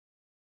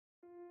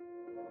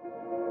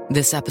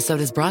This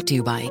episode is brought to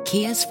you by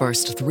Kia's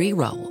first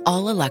 3-row,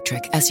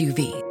 all-electric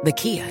SUV, the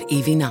Kia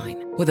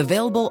EV9, with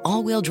available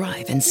all-wheel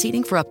drive and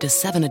seating for up to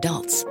 7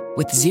 adults.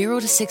 With 0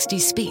 to 60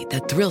 speed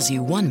that thrills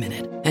you 1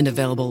 minute and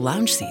available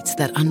lounge seats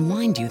that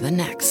unwind you the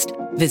next.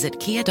 Visit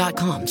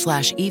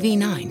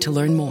kia.com/EV9 to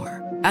learn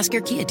more. Ask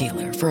your Kia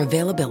dealer for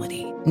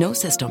availability. No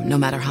system, no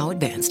matter how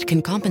advanced,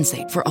 can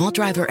compensate for all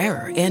driver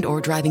error and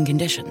or driving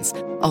conditions.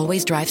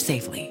 Always drive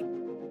safely.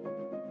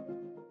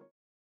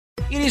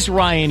 It is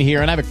Ryan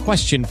here, and I have a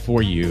question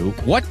for you.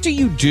 What do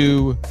you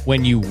do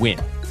when you win?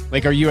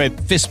 Like, are you a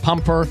fist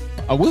pumper,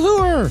 a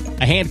woohooer,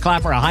 a hand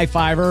clapper, a high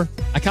fiver?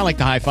 I kind of like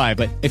the high five,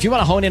 but if you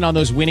want to hone in on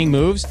those winning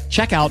moves,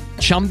 check out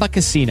Chumba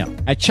Casino.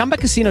 At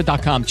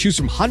ChumbaCasino.com, choose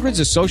from hundreds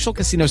of social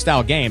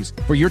casino-style games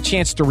for your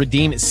chance to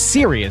redeem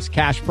serious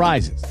cash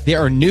prizes.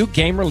 There are new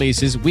game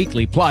releases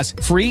weekly, plus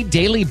free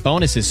daily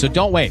bonuses, so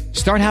don't wait.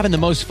 Start having the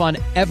most fun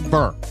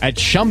ever at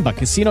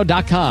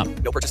ChumbaCasino.com.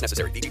 No purchase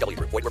necessary. VGW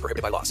Group. Void where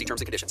prohibited by law. See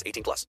terms and conditions.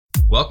 18+.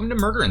 Welcome to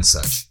Murder and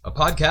Such, a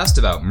podcast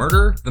about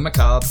murder, the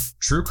macabre,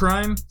 true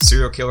crime,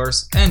 serial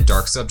killers, and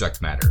dark subject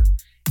matter.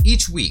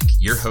 Each week,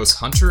 your hosts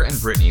Hunter and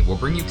Brittany will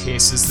bring you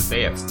cases that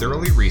they have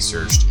thoroughly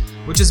researched,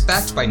 which is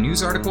backed by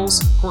news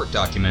articles, court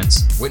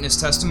documents, witness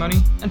testimony,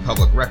 and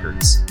public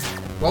records.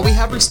 While we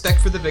have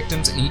respect for the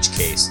victims in each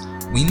case,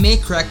 we may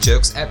crack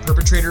jokes at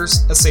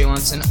perpetrators,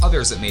 assailants, and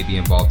others that may be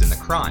involved in the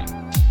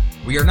crime.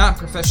 We are not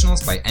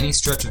professionals by any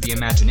stretch of the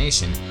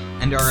imagination,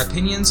 and our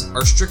opinions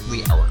are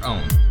strictly our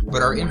own,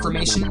 but our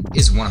information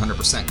is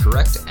 100%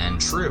 correct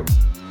and true.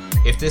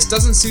 If this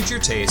doesn't suit your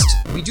taste,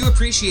 we do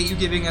appreciate you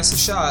giving us a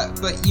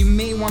shot, but you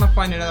may want to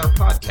find another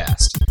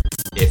podcast.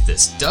 If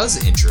this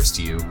does interest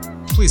you,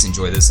 please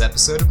enjoy this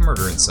episode of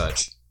Murder and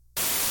Such.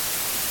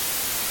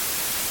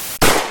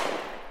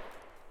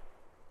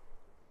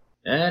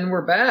 And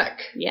we're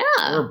back. Yeah.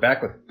 We're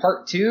back with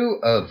part 2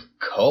 of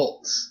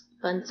Cults.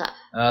 Fun stuff.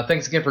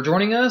 Thanks again for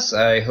joining us.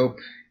 I hope,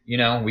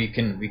 we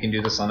can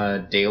do this on a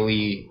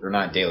daily, or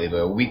not daily, but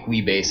a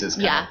weekly basis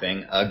kind of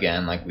thing,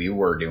 again, like we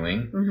were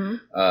doing.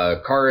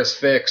 Mm-hmm. Car is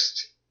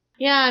fixed.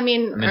 Yeah,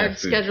 our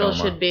schedule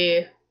should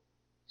be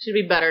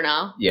better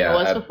now than it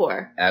was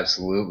before.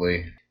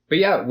 Absolutely. But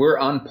yeah, we're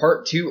on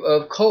part 2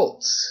 of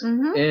Cults.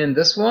 Mm-hmm. And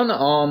this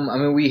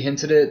one, we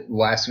hinted at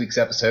last week's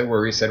episode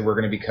where we said we're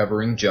going to be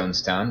covering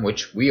Jonestown,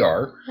 which we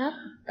are. Yep.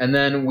 And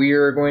then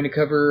we're going to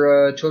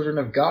cover Children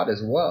of God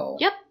as well.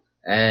 Yep.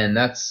 And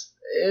it's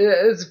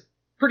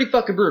pretty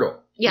fucking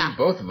brutal. Yeah.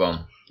 Both of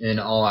them, in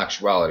all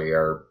actuality,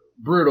 are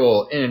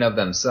brutal in and of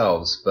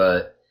themselves.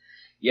 But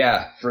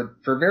yeah, for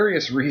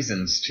various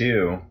reasons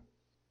too.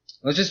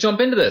 Let's just jump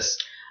into this.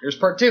 Here's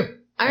part 2.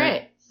 All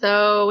right.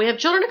 So we have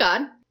Children of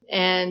God.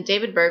 And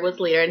David Berg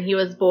was leader, and he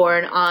was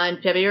born on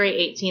February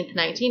 18th,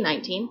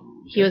 1919.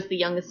 He was the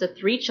youngest of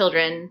 3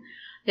 children.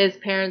 His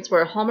parents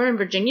were Homer and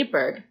Virginia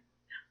Berg.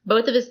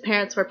 Both of his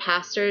parents were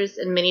pastors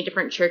in many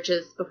different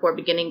churches before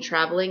beginning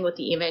traveling with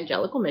the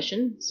Evangelical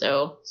Mission,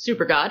 so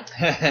super God.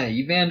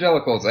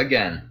 Evangelicals,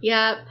 again.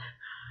 Yep.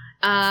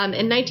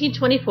 In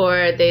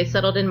 1924, they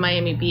settled in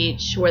Miami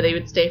Beach, where they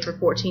would stay for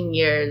 14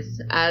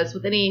 years. As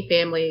with any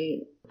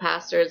family,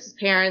 pastors'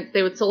 parents,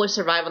 they would solely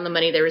survive on the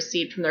money they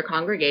received from their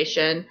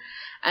congregation,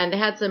 and they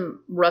had some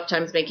rough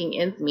times making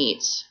ends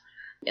meet.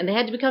 And they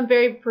had to become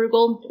very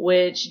frugal,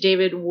 which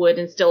David would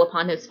instill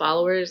upon his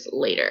followers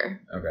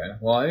later. Okay.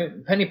 Well,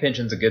 penny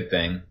pinching's a good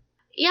thing.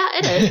 Yeah,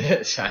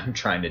 it is. I'm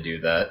trying to do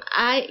that.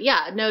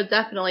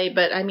 Definitely.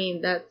 But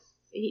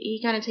he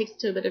kind of takes it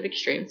to a bit of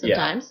extreme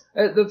sometimes.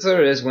 Yeah. That's what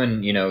it is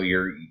when,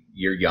 you're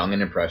young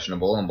and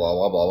impressionable and blah,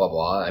 blah, blah, blah,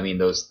 blah.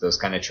 Those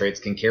kind of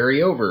traits can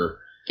carry over.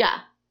 Yeah.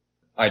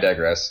 I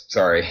digress.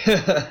 Sorry. No,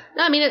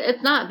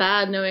 it's not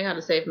bad knowing how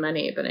to save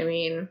money, but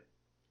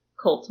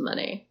cult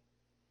money.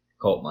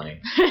 Cult money.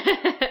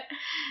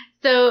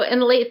 So in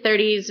the late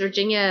 30s,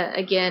 Virginia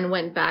again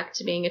went back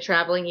to being a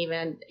traveling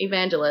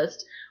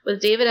evangelist,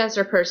 with David as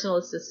her personal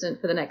assistant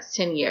for the next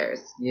 10 years.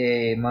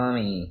 Yay,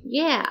 mommy.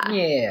 Yeah.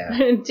 Yeah.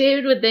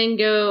 David would then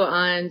go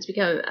on to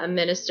become a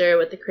minister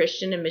with the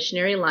Christian and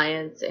Missionary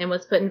Alliance and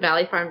was put in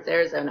Valley Farms,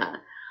 Arizona.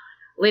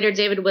 Later,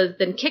 David was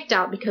then kicked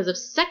out because of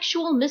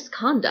sexual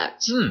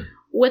misconduct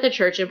with a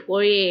church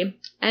employee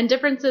and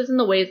differences in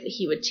the ways that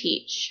he would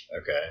teach.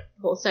 Okay.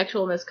 Well,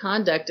 sexual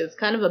misconduct is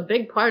kind of a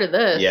big part of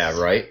this. Yeah,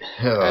 right?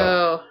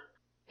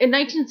 In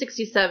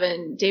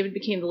 1967, David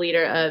became the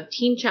leader of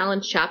Teen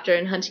Challenge chapter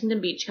in Huntington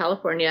Beach,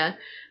 California,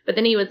 but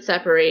then he would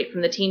separate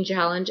from the Teen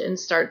Challenge and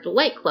start the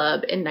Light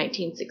Club in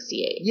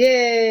 1968.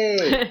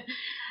 Yay!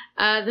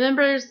 The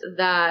members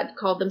that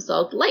called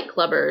themselves Light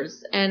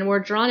Clubbers and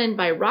were drawn in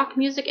by rock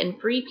music and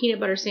free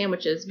peanut butter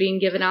sandwiches being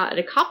given out at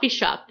a coffee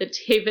shop that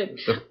David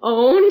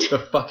owned. The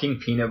fucking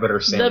peanut butter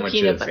sandwiches. The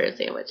peanut butter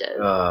sandwiches.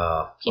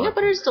 Peanut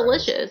butter is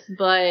delicious,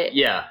 but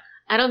yeah,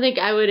 I don't think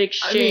I would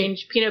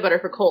exchange peanut butter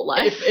for Colt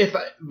Life.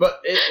 But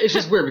it's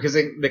just weird because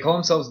they call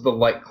themselves the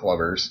Light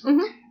Clubbers.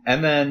 Mm-hmm.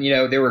 And then,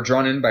 they were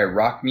drawn in by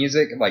rock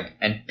music,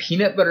 and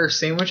peanut butter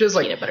sandwiches.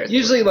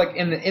 Usually,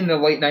 in the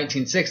late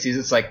 1960s,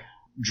 it's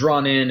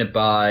drawn in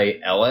by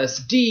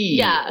LSD.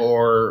 Yeah.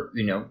 Or,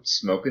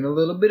 smoking a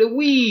little bit of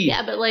weed.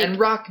 Yeah, but like... And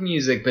rock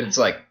music, but it's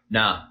like,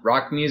 nah,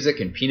 rock music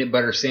and peanut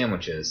butter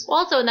sandwiches. Well,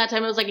 also in that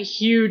time, it was like a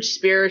huge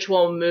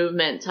spiritual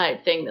movement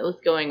type thing that was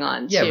going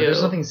on, too. Yeah, but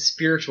there's nothing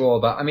spiritual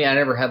about... I mean, I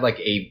never had like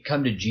a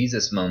come to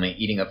Jesus moment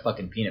eating a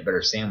fucking peanut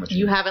butter sandwich.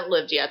 You haven't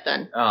lived yet,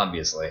 then.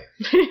 Obviously.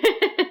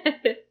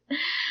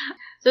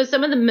 So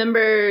some of the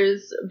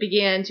members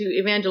began to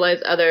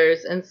evangelize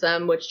others, and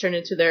some which turned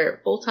into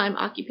their full-time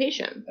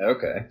occupation.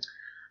 Okay.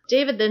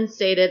 David then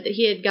stated that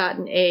he had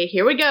gotten a,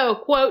 here we go,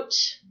 quote,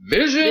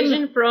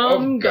 Vision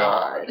from of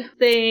God,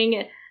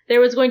 saying there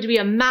was going to be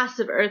a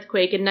massive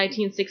earthquake in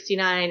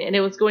 1969, and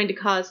it was going to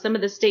cause some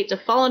of the state to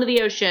fall into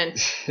the ocean.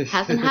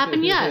 Hasn't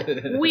happened yet.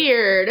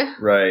 Weird.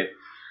 Right.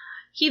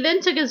 He then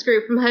took his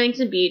group from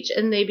Huntington Beach,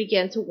 and they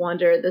began to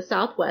wander the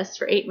Southwest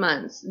for 8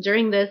 months.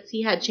 During this,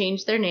 he had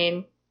changed their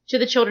name to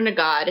the Children of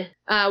God.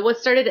 What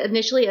started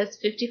initially as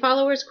 50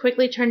 followers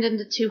quickly turned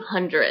into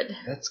 200.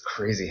 That's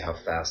crazy how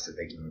fast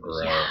they can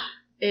grow. Yeah,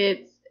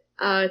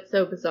 it's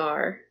so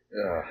bizarre.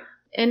 Ugh.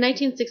 In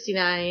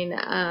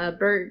 1969,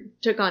 Berg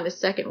took on his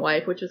second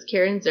wife, which was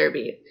Karen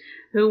Zerbe,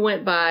 who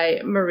went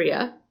by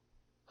Maria.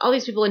 All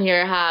these people in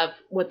here have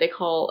what they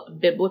call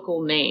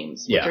biblical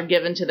names, which are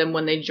given to them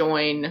when they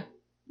join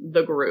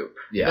the group,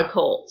 the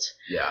cult.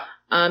 Yeah.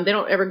 They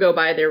don't ever go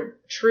by their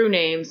true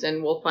names,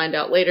 and we'll find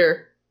out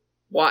later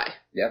why.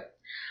 Yep.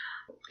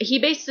 He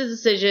based his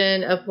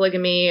decision of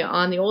polygamy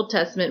on the Old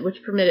Testament,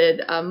 which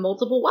permitted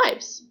multiple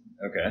wives.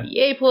 Okay.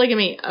 Yay,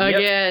 polygamy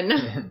again.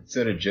 Yep.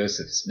 So did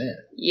Joseph Smith.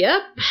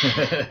 Yep.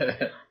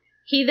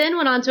 He then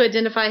went on to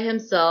identify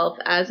himself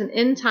as an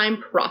end-time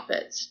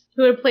prophet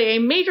who would play a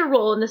major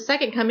role in the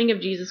second coming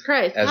of Jesus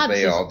Christ. As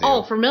they all do.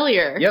 All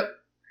familiar. Yep.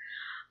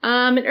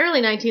 In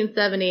early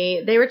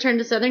 1970, they returned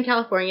to Southern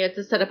California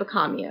to set up a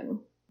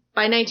commune.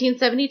 By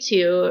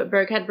 1972,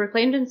 Berg had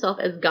proclaimed himself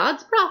as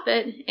God's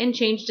prophet and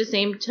changed his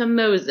name to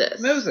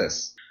Moses.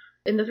 Moses.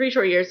 In the 3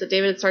 short years that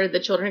David had started the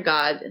Children of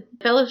God,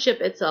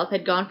 fellowship itself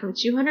had gone from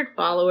 200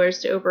 followers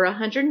to over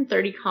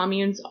 130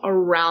 communes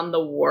around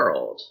the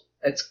world.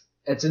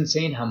 It's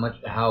insane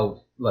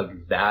how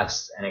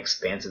vast and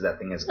expansive that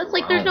thing is. That's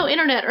like there's no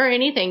internet or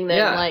anything then.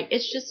 Yeah. Like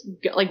it's just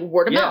like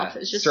word of mouth.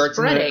 It's just starts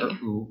spreading.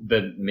 In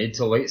the mid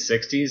to late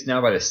 60s.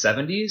 Now by the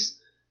 70s,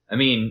 I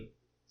mean,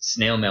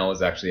 snail mail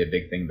was actually a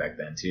big thing back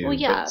then too. Well,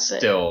 yeah, but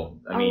still,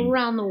 I mean,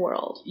 around the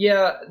world.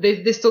 Yeah,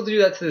 they still do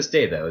that to this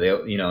day though.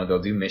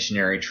 They'll do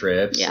missionary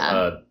trips.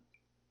 Yeah.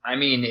 I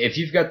mean, if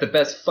you've got the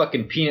best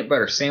fucking peanut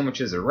butter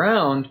sandwiches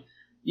around,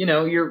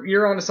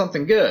 you're onto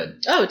something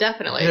good. Oh,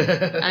 definitely.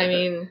 I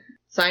mean,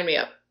 sign me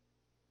up.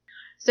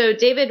 So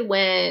David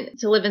went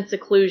to live in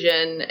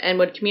seclusion and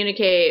would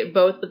communicate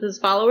both with his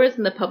followers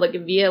and the public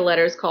via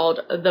letters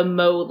called the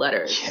Mo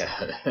letters.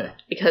 Yeah.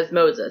 Because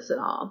Moses and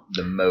all.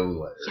 The Mo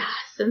letters. Yeah,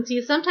 since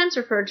he sometimes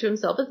referred to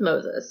himself as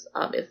Moses,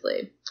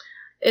 obviously.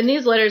 In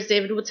these letters,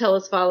 David would tell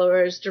his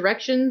followers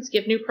directions,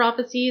 give new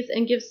prophecies,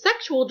 and give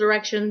sexual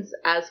directions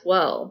as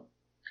well.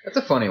 That's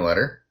a funny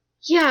letter.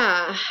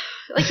 Yeah.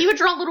 Like, he would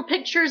draw little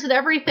pictures and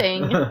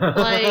everything. He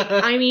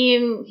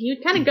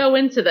would kind of go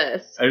into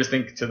this. I just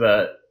think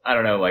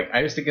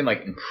I was thinking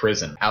in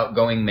prison,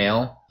 outgoing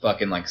mail,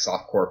 fucking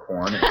softcore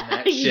porn and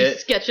that You shit.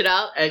 sketch it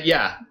out. And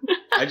yeah,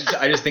 I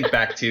just think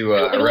back to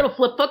like a little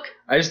flip book.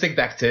 I just think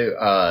back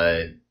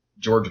to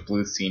George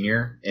Bluth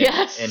Sr.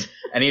 Yes.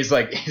 And he's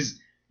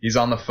he's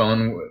on the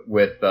phone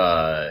with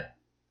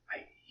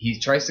he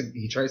tries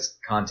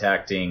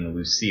contacting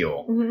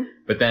Lucille, Mm-hmm.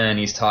 but then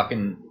he's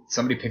talking.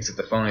 Somebody picks up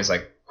the phone and he's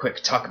like,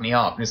 "Quick, tuck me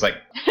off," and he's like,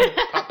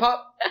 "Pop,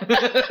 pop."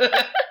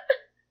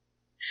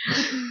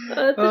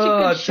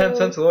 Oh, 10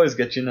 cents will always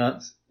get you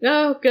nuts.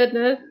 Oh,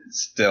 goodness.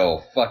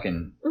 Still,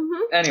 fucking...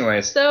 Mm-hmm.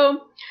 Anyways.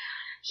 So,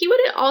 he would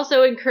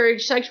also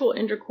encourage sexual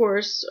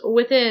intercourse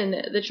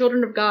within the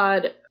Children of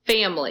God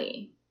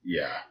family.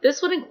 Yeah.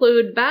 This would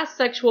include vast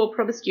sexual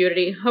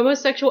promiscuity,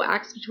 homosexual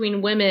acts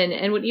between women,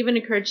 and would even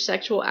encourage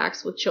sexual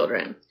acts with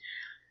children.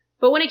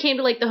 But when it came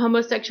to the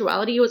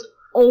homosexuality, it was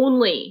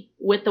only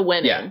with the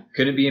women. Yeah.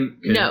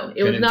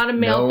 It was not a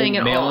male thing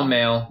at all. Male and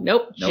male.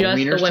 Nope, no just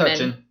the wieners women.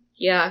 Touching.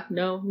 Yeah,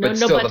 no But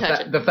still, butt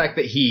touching. the fact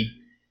that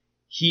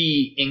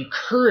he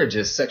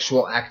encourages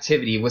sexual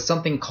activity with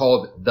something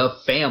called the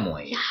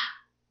family.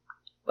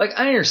 Yeah.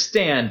 I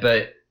understand,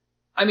 but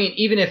I mean,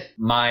 even if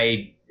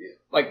my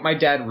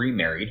dad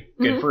remarried,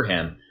 good Mm-hmm. for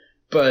him.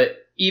 But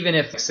even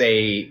if,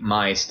 say,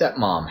 my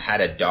stepmom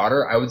had a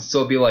daughter, I would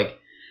still be like,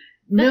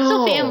 no, That's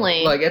still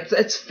family.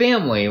 It's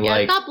family. Yeah,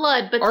 it's not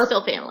blood, but it's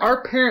still family.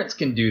 Our parents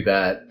can do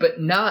that,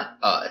 but not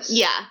us.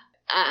 Yeah.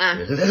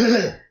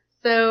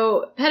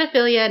 So,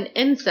 pedophilia and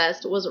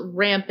incest was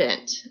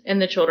rampant in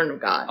the Children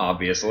of God.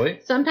 Obviously.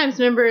 Sometimes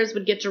members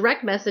would get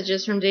direct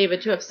messages from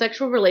David to have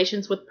sexual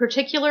relations with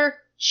particular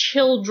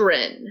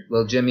children.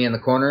 Little Jimmy in the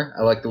corner.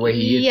 I like the way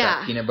he eats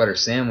that peanut butter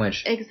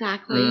sandwich.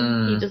 Exactly.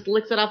 He just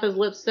licks it off his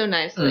lips so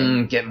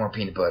nicely. Get more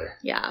peanut butter.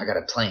 Yeah. I got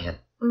a plan.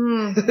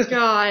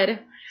 God.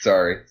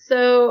 Sorry.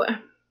 So,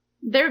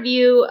 their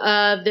view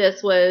of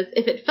this was,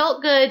 if it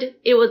felt good,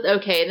 it was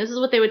okay. And this is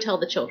what they would tell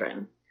the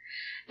children.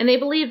 And they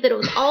believed that it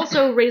was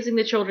also raising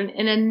the children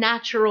in a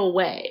natural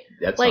way.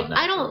 That's like, not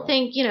I natural. don't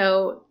think,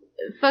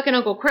 fucking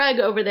Uncle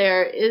Craig over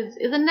there is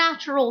a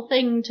natural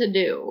thing to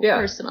do,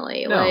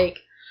 personally. No. Like,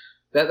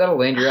 that'll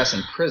land your ass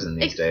in prison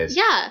these days.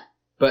 Yeah.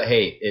 But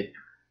hey, it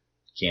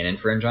can't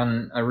infringe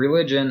on a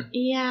religion.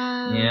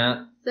 Yeah.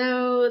 Yeah.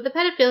 So the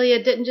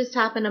pedophilia didn't just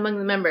happen among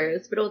the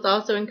members, but it was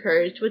also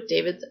encouraged with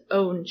David's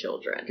own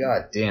children.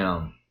 God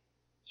damn.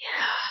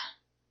 Yeah.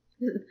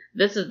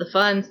 This is the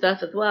fun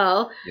stuff as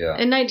well. Yeah.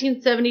 In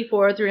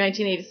 1974 through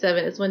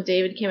 1987 is when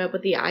David came up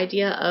with the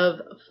idea of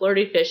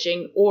flirty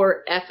fishing,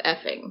 or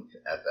FFing.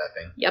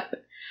 FFing. Yep.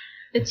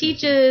 It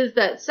teaches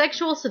that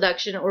sexual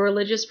seduction or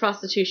religious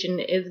prostitution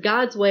is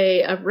God's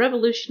way of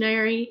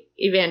revolutionary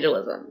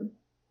evangelism.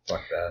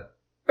 Fuck that.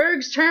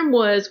 Berg's term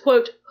was,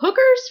 quote,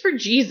 hookers for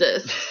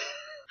Jesus.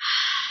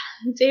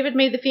 David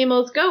made the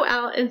females go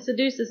out and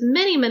seduce as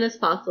many men as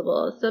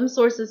possible. Some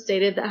sources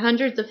stated that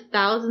hundreds of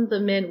thousands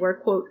of men were,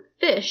 quote,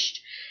 fished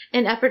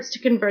in efforts to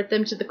convert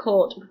them to the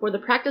cult before the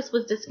practice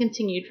was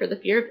discontinued for the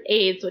fear of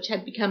AIDS, which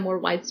had become more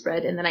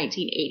widespread in the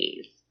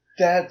 1980s.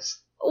 That's...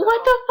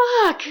 What the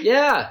fuck?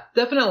 Yeah,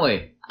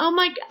 definitely. Oh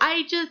my...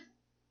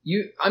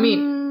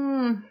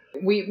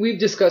 We've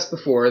discussed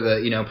before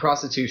that,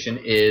 prostitution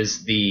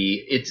is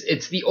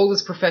it's the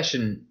oldest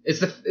profession.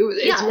 It's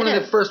one of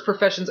the first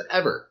professions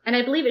ever. And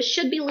I believe it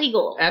should be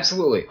legal.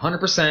 Absolutely.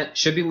 100%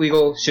 should be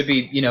legal, should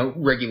be,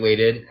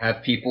 regulated,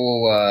 have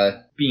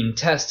people being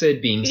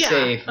tested, being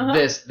safe,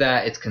 this,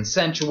 that, it's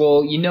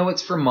consensual,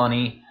 it's for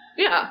money.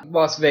 Yeah.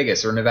 Las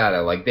Vegas or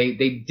Nevada, like they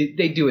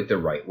do it the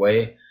right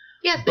way.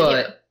 Yes, they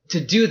do. To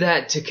do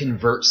that, to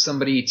convert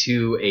somebody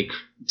to a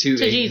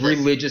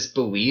religious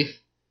belief,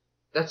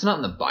 that's not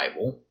in the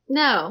Bible.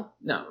 No.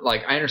 No,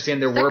 like I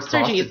understand there were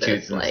prostitutes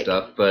Jesus, and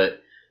stuff,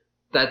 but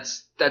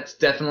that's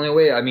definitely a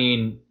way. I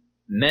mean,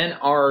 men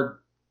are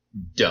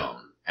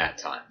dumb at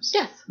times.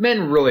 Yes.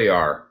 Men really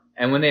are.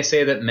 And when they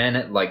say that men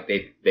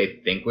they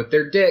think with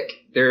their dick,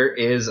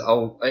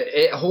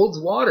 it holds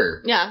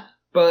water. Yeah.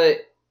 But,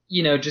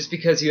 just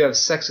because you have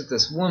sex with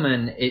this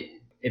woman,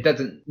 it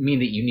doesn't mean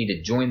that you need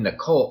to join the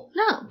cult.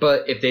 No.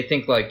 But if they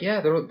think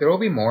there will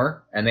be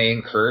more, and they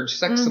encourage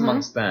sex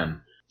amongst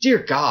them, dear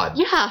God.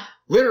 Yeah.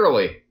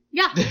 Literally.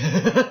 Yeah.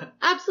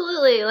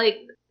 Absolutely.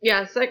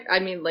 Sex. I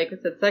mean, like I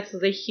said, sex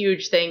is a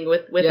huge thing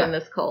within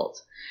this cult.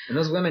 And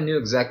those women knew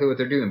exactly what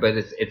they're doing, but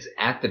it's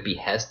at the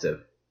behest of,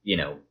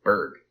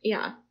 Berg.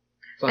 Yeah.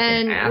 Fucking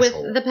and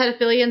asshole. with the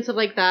pedophilia and stuff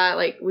like that,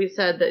 like we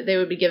said, that they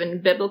would be given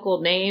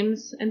biblical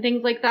names and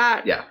things like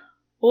that. Yeah.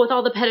 Well, with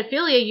all the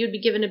pedophilia, you'd be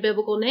given a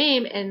biblical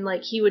name, and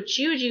he would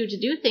choose you to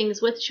do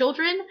things with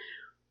children,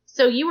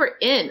 so you were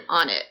in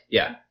on it.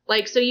 Yeah.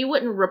 So you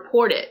wouldn't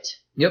report it.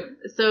 Yep.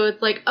 So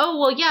it's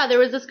there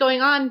was this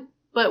going on,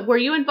 but were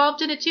you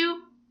involved in it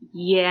too?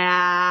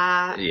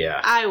 Yeah. Yeah.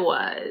 I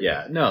was.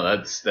 Yeah. No,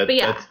 that's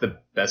the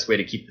best way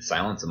to keep the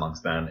silence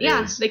amongst them.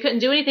 Yeah. They couldn't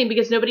do anything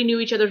because nobody knew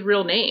each other's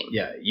real name.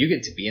 Yeah. You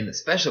get to be in the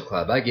special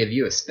club. I give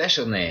you a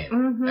special name.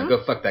 Mm-hmm. Now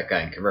go fuck that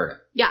guy and convert him.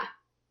 Yeah.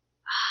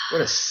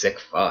 What a sick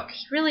fuck.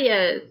 He really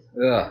is.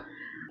 Ugh.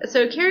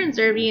 So Karen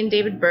Zerby and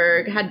David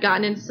Berg had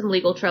gotten into some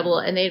legal trouble,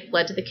 and they had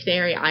fled to the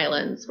Canary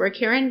Islands, where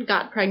Karen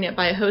got pregnant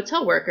by a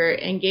hotel worker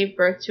and gave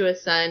birth to a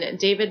son,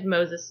 David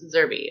Moses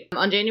Zerby,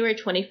 on January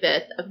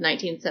 25th of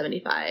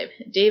 1975.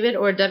 David,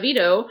 or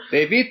Davido,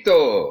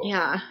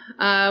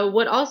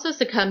 would also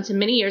succumb to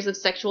many years of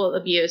sexual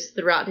abuse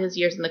throughout his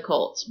years in the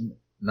cult.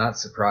 Not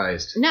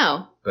surprised.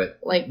 No. But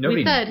nobody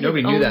knew that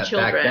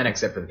children. back then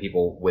except for the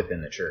people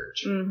within the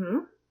church.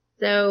 Mm-hmm.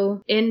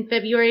 So, in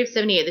February of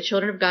 78, the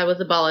Children of God was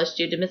abolished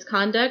due to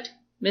misconduct,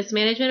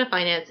 mismanagement of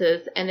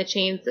finances, and the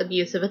chain's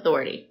abuse of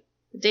authority.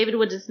 David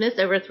would dismiss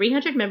over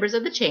 300 members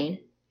of the chain.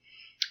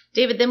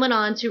 David then went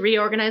on to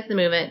reorganize the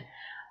movement,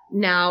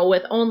 now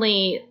with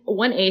only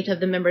 1/8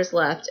 of the members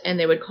left, and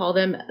they would call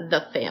them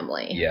the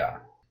Family. Yeah.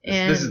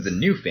 This is the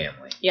new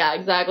family. Yeah,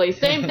 exactly.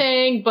 Same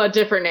thing, but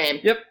different name.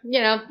 Yep.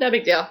 No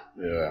big deal.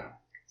 Yeah.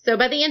 So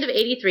by the end of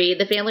 83,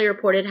 the Family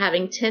reported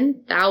having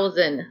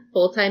 10,000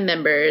 full-time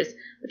members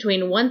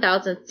between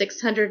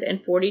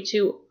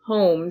 1,642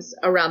 homes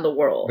around the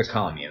world. The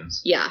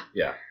communes. Yeah.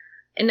 Yeah.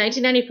 In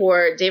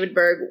 1994, David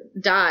Berg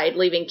died,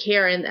 leaving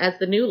Karen as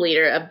the new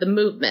leader of the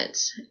movement.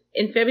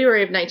 In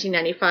February of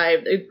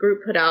 1995, the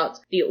group put out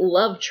the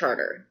Love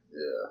Charter,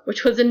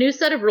 which was a new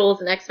set of rules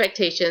and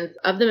expectations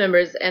of the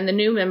members, and the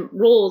new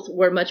rules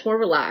were much more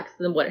relaxed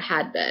than what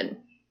had been.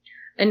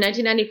 In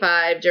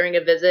 1995, during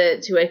a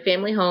visit to a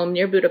family home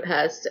near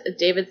Budapest,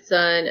 David's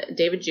son,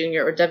 David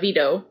Jr., or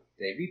Davido,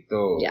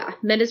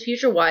 met his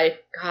future wife,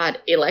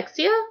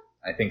 Alexia?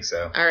 I think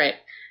so. All right.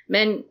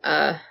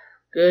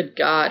 Good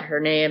God, her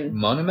name.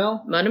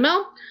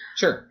 Monumel?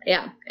 Sure.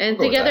 Yeah. And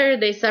together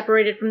they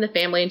separated from the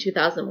family in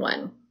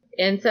 2001.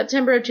 In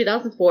September of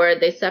 2004,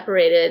 they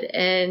separated,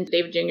 and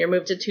David Jr.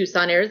 moved to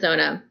Tucson,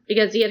 Arizona,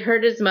 because he had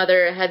heard his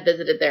mother had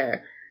visited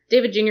there.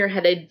 David Jr.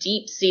 had a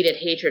deep-seated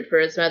hatred for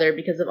his mother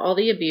because of all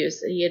the abuse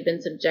that he had been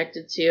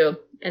subjected to,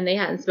 and they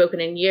hadn't spoken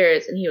in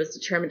years, and he was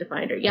determined to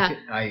find her. Yeah.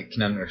 I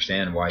can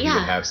understand why he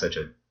would have such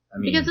a...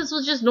 Because this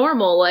was just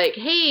normal.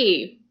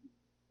 Hey,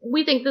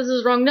 we think this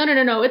is wrong.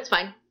 No, it's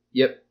fine.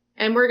 Yep.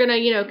 And we're going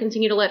to,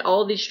 continue to let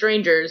all these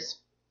strangers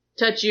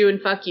touch you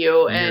and fuck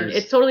you, and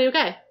it's totally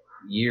okay.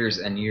 Years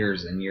and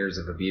years and years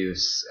of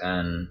abuse,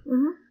 and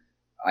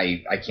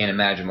I can't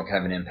imagine what kind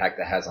of an impact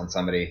that has on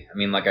somebody. I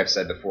mean, like I've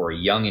said before,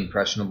 young,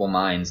 impressionable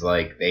minds,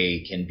 like,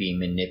 they can be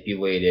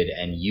manipulated,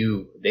 and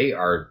they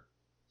are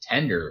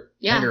tender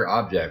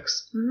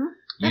objects.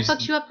 That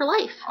fucks you up for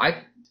life.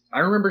 I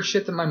remember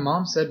shit that my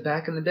mom said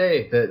back in the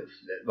day that,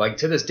 like,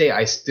 to this day,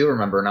 I still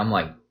remember, and I'm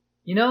like,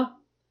 that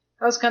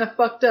was kind of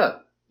fucked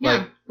up. Yeah.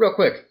 Like, real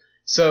quick.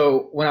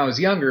 So, when I was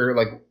younger,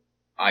 like,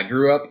 I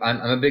grew up, I'm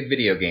a big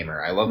video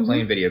gamer. I love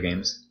playing video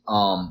games.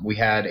 We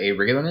had a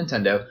regular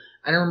Nintendo.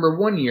 I remember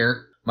one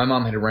year, my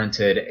mom had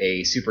rented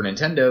a Super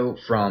Nintendo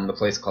from the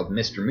place called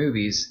Mr.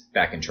 Movies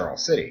back in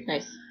Charles City.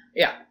 Nice.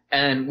 Yeah.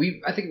 And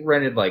I think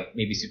rented, like,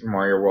 maybe Super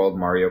Mario World,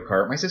 Mario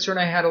Kart. My sister and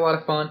I had a lot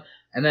of fun.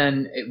 And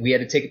then we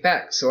had to take it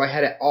back. So I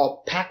had it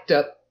all packed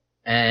up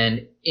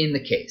and in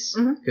the case.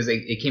 Because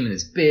it came in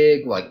this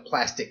big, like,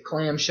 plastic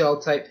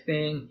clamshell type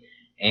thing.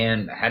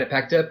 And I had it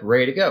packed up,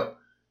 ready to go.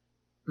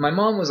 My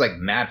mom was, like,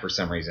 mad for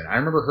some reason. I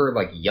remember her,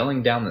 like,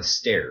 yelling down the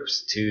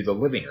stairs to the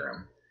living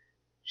room.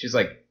 She's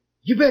like,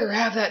 "You better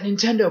have that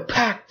Nintendo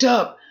packed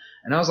up."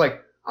 And I was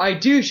like, "I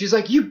do." She's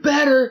like, "You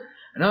better."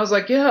 And I was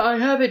like, "Yeah, I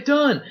have it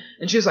done."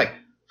 And she was like,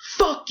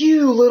 "Fuck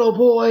you, little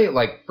boy."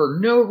 Like, for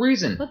no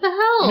reason. What the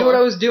hell? You know what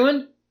I was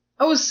doing?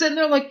 I was sitting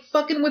there, like,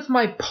 fucking with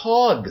my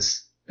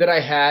Pogs that I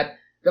had,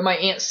 that my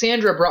Aunt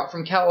Sandra brought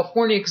from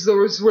California, because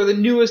those were the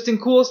newest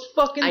and coolest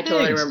fucking things. I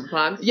totally remember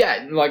Pogs.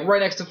 Yeah, like,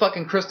 right next to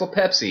fucking Crystal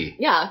Pepsi.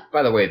 Yeah.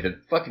 By the way,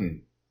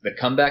 the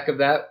comeback of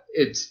that,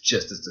 it's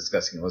just as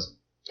disgusting. It was.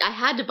 I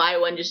had to buy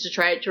one just to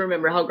try it to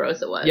remember how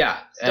gross it was. Yeah,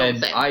 still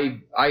and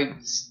I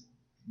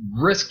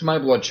risked my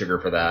blood sugar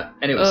for that,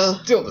 and it was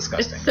still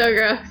disgusting. It's so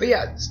gross. But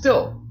yeah,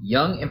 still,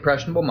 young,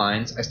 impressionable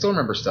minds. I still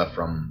remember stuff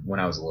from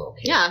when I was a little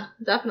kid. Yeah,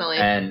 definitely.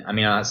 And, I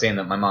mean, I'm not saying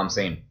that my mom's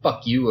saying,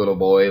 "Fuck you, little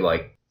boy,"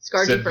 like,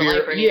 scarred you for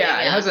life or anything.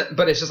 Yeah, it hasn't,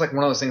 but it's just like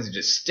one of those things that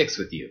just sticks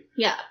with you.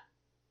 Yeah.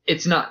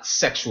 It's not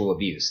sexual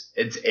abuse.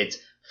 It's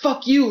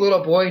 "fuck you,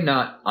 little boy,"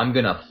 not "I'm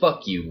gonna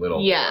fuck you, little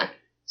boy."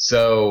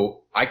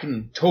 So I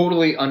can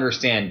totally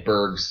understand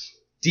Berg's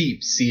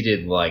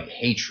deep-seated, like,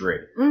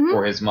 hatred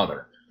for his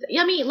mother.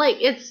 I mean, like,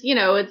 it's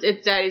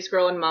it's daddy's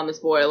girl and mama's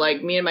boy.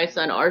 Like, me and my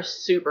son are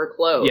super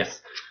close. Yeah.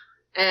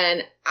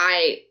 And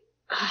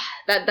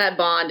that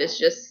bond is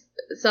just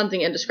something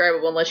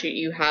indescribable unless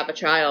you have a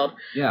child.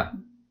 Yeah.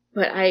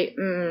 But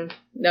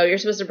no, you're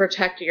supposed to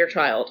protect your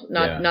child,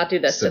 not do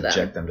this to them.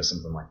 Subject them to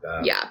something like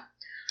that. Yeah.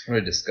 What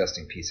a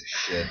disgusting piece of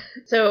shit.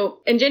 So,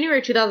 in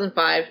January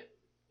 2005,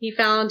 he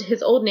found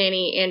his old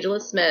nanny, Angela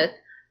Smith,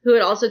 who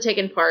had also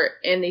taken part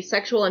in the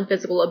sexual and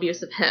physical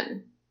abuse of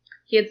him.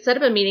 He had set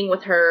up a meeting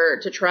with her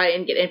to try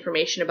and get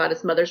information about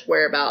his mother's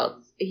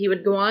whereabouts. He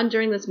would go on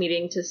during this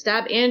meeting to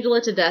stab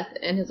Angela to death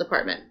in his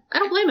apartment. I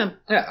don't blame him.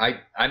 Yeah,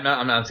 I'm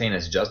not saying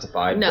it's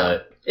justified, no,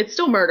 but it's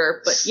still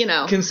murder, but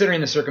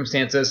considering the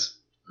circumstances,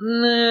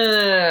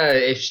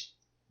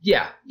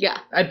 yeah.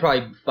 I'd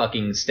probably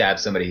fucking stab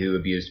somebody who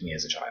abused me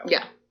as a child.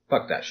 Yeah.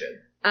 Fuck that shit.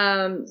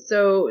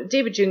 So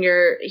David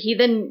Jr., he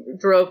then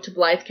drove to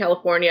Blythe,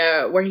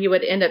 California, where he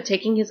would end up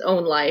taking his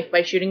own life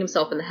by shooting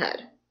himself in the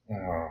head.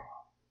 Oh.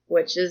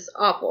 Which is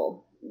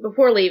awful.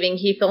 Before leaving,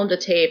 he filmed a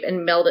tape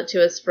and mailed it to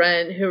his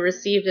friend, who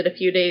received it a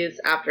few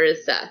days after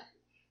his death.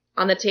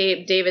 On the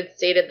tape, David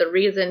stated the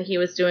reason he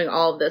was doing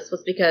all of this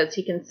was because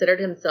he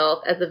considered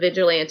himself as a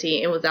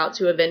vigilante and was out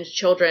to avenge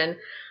children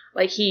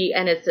like he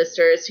and his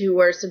sisters who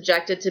were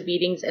subjected to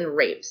beatings and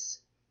rapes.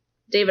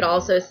 David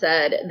also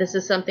said, "This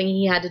is something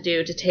he had to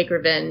do to take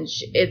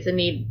revenge. It's a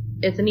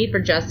need for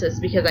justice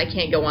because I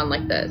can't go on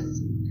like this."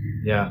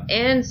 Yeah.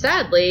 And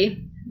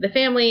sadly, the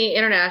Family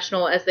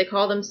International, as they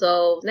call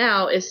themselves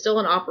now, is still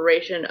in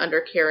operation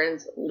under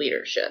Karen's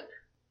leadership.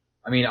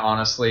 I mean,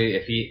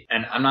 honestly,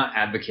 and I'm not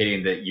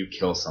advocating that you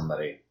kill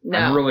somebody. No.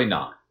 I'm really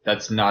not.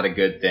 That's not a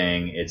good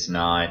thing. It's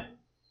not.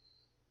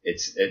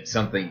 It's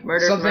something.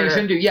 Murder's something murder. you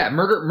shouldn't do. Yeah,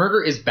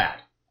 murder is bad.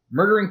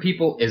 Murdering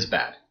people is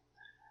bad.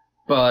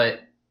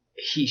 But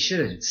he should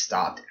have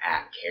stopped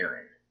at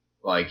Karen.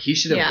 Like, he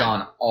should have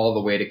gone all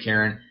the way to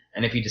Karen.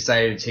 And if he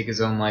decided to take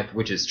his own life,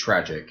 which is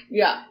tragic,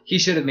 he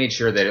should have made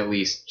sure that at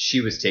least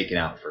she was taken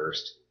out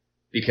first.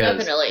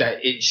 Because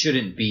that it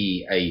shouldn't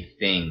be a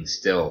thing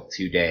still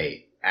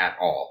today at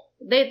all.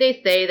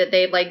 They say that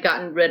they've, like,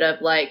 gotten rid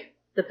of, like,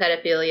 the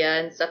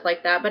pedophilia and stuff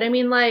like that. But, I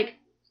mean, like,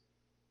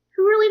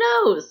 who really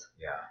knows?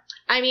 Yeah.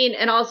 I mean,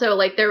 and also,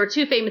 like, there were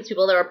two famous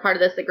people that were part of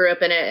this that grew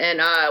up in it, and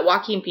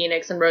Joaquin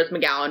Phoenix and Rose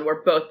McGowan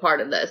were both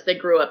part of this. They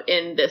grew up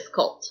in this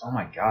cult. Oh,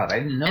 my God. I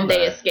didn't know and that.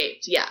 And they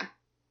escaped,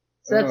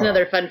 So that's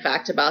another fun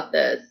fact about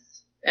this.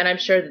 And I'm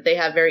sure that they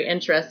have very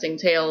interesting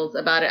tales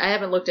about it. I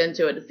haven't looked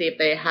into it to see if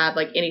they have,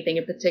 like, anything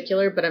in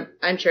particular, but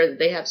I'm sure that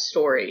they have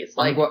stories.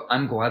 Like,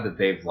 I'm glad that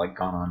they've, like,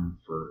 gone on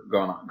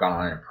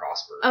and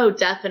prospered. Oh,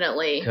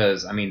 definitely.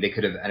 Because, I mean, they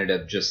could have ended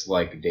up just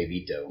like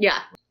Davidito. Yeah,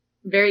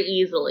 very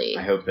easily.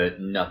 I hope that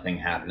nothing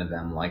happened to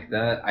them like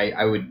that.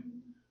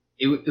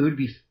 It would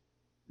be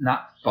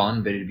not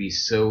fun, but it'd be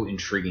so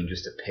intriguing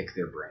just to pick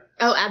their brain.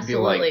 Oh,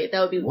 absolutely. That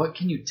would be. What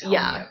can you tell me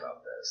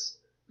about this?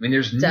 I mean,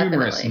 there's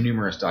Definitely.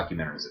 numerous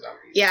documentaries about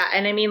these. Yeah,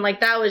 and I mean, like,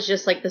 that was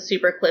just, like, the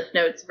super Cliff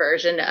Notes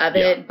version of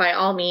it, Yeah. by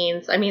all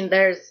means. I mean,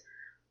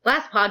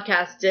 last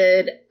podcast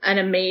did an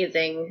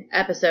amazing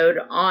episode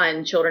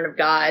on Children of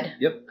God.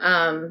 Yep.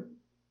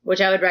 Which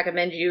I would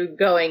recommend you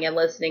going and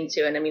listening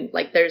to. And I mean,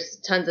 like, there's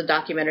tons of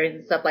documentaries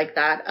and stuff like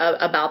that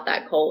about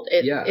that cult.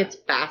 It's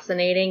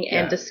fascinating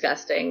and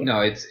disgusting.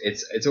 No,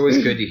 it's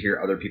always good to hear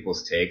other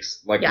people's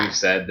takes. Like we've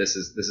said, this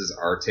is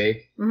our take.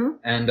 Mm-hmm.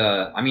 And,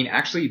 I mean,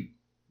 actually,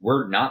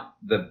 we're not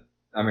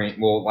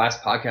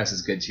last podcast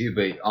is good too,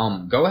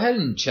 but, go ahead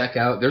and check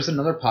out, there's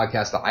another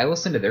podcast that I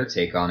listened to their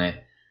take on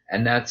it.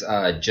 And that's,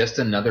 Just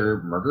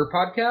Another Murder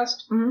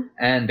podcast. Mm-hmm.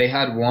 And they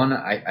had one,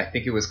 I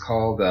think it was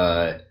called,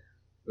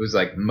 it was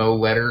like Mo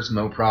Letters,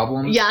 Mo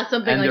Problems. Yeah,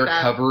 something like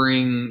that.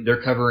 And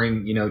they're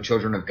covering,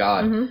 Children of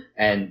God. Mm-hmm.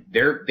 And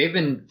they've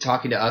been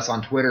talking to us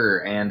on Twitter,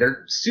 and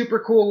they're super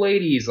cool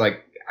ladies.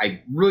 Like,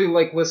 I really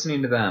like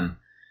listening to them.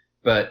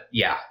 But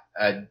yeah,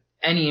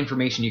 any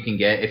information you can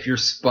get, if you're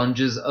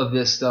sponges of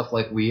this stuff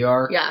like we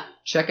are,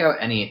 check out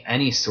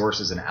any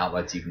sources and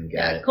outlets you can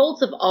get. Yeah,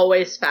 cults have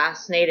always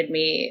fascinated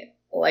me,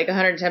 like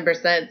 110%.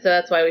 So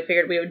that's why we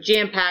figured we would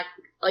jam pack,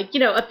 like,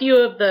 a few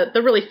of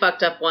the really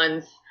fucked up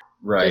ones.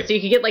 Right. Just so you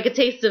can get, like, a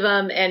taste of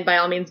them, and by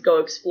all means go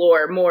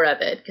explore more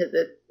of it, because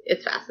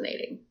it's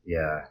fascinating.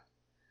 Yeah.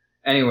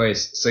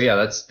 Anyways, so yeah,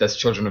 that's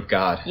Children of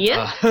God.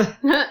 Yeah.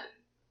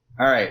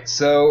 All right,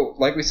 so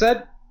like we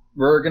said,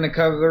 we're going to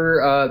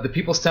cover the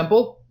People's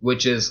Temple,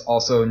 which is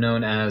also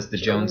known as the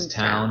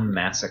Jonestown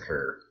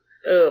Massacre.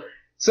 Ugh.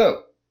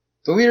 So,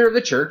 the leader of the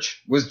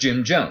church was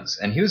Jim Jones,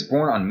 and he was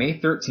born on May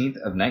 13th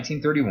of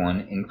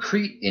 1931 in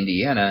Crete,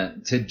 Indiana,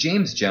 to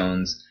James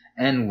Jones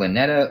and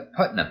Lynetta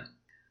Putnam.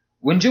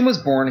 When Jim was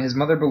born, his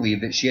mother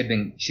believed that she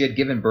had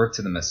given birth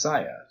to the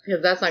Messiah.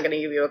 Because that's not going to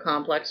give you a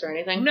complex or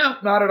anything. No,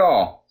 not at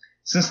all.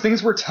 Since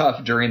things were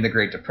tough during the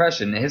Great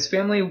Depression, his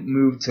family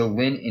moved to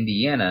Lynn,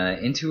 Indiana,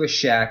 into a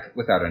shack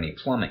without any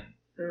plumbing.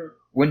 Mm.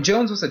 When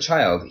Jones was a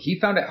child, he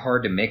found it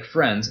hard to make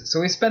friends,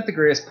 so he spent the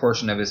greatest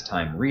portion of his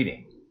time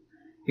reading.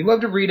 He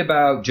loved to read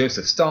about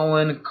Joseph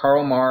Stalin,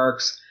 Karl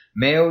Marx,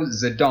 Mao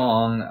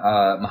Zedong,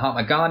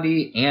 Mahatma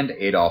Gandhi, and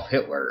Adolf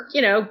Hitler.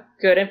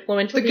 Good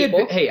influential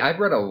people. Hey, I've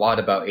read a lot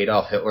about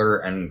Adolf Hitler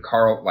and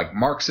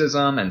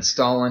Marxism and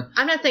Stalin.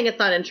 I'm not saying it's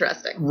not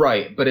interesting.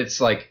 Right, but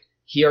it's like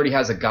he already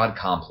has a god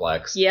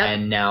complex, yep.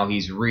 And now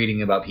he's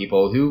reading about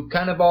people who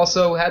kind of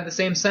also had the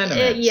same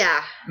sentiments.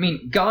 Yeah. I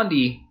mean,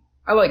 Gandhi,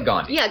 I like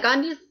Gandhi. Yeah,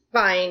 Gandhi's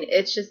fine.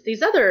 It's just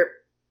these other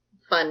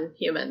fun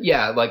humans.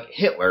 Yeah, like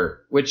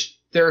Hitler, which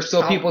there are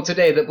still people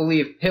today that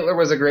believe Hitler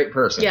was a great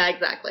person. Yeah,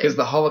 exactly. Because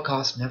the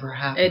Holocaust never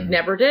happened. It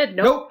never did.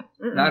 Nope.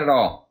 Not at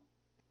all.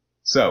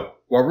 So,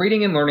 while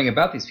reading and learning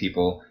about these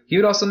people, he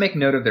would also make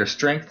note of their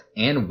strengths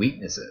and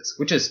weaknesses,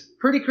 which is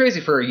pretty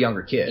crazy for a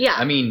younger kid. Yeah.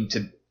 I mean,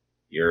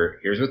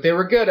 here's what they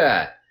were good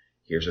at.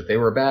 Here's what they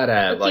were bad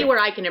at. Let's see where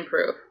I can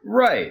improve.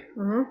 Right.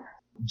 Mm-hmm.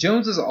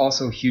 Jones is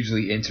also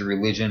hugely into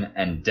religion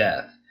and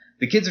death.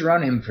 The kids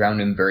around him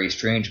found him very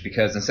strange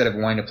because instead of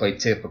wanting to play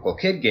typical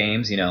kid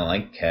games,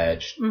 like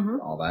catch,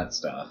 all that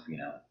stuff,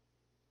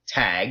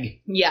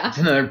 tag. Yeah. It's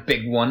another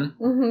big one.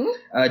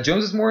 Mm-hmm.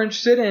 Jones is more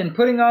interested in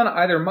putting on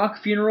either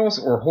mock funerals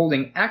or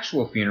holding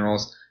actual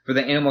funerals for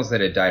the animals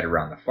that had died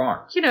around the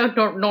farm.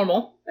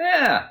 Normal.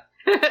 Yeah.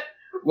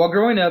 While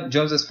growing up,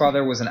 Jones's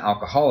father was an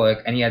alcoholic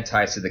and he had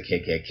ties to the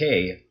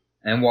KKK,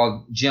 and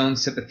while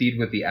Jones sympathized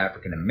with the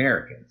African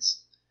Americans.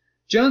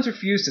 Jones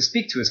refused to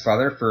speak to his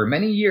father for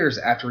many years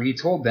after he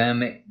told them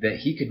that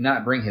he could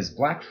not bring his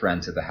black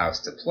friend to the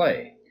house to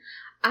play.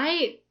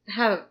 I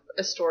have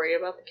a story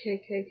about the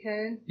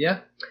KKK. Yeah?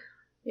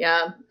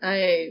 Yeah.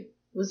 I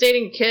was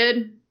dating a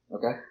kid.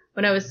 Okay.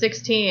 When I was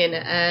 16,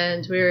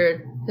 and we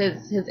were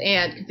his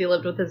aunt, because he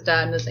lived with his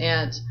dad and his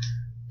aunt.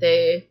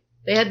 They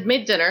had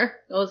made dinner.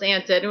 Well, his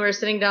aunt did, and we were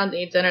sitting down to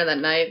eat dinner that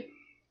night.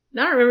 And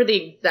I don't remember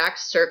the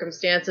exact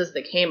circumstances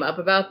that came up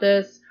about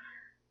this,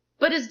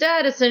 but his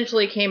dad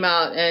essentially came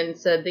out and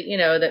said that,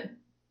 that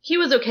he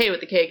was okay with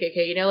the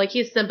KKK,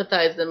 he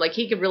sympathized them,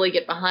 he could really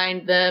get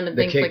behind them and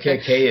things like that.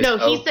 The KKK is No,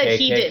 he said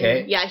he KKK?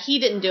 didn't. Yeah, he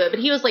didn't do it, but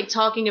he was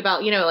talking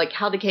about,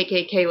 how the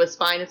KKK was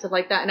fine and stuff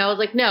like that. And I was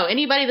like, no,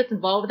 anybody that's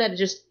involved with that is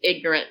just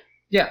ignorant.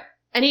 Yeah.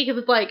 And he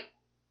was like,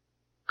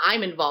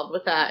 I'm involved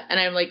with that. And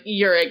I'm like,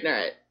 you're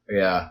ignorant.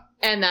 Yeah.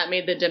 And that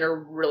made the dinner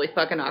really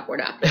fucking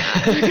awkward after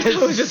that.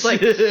 I was just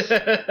like,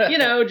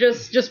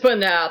 just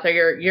putting that out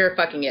there. You're a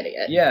fucking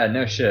idiot. Yeah,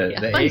 no shit.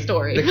 Yeah, fun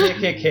story. The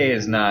KKK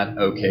is not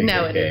okay.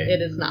 No, it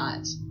is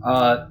not.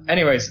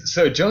 Anyways,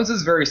 so Jones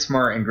is very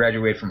smart and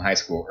graduated from high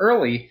school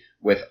early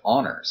with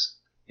honors.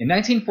 In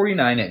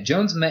 1949,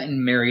 Jones met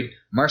and married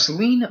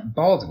Marceline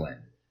Baldwin.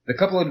 The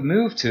couple had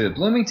moved to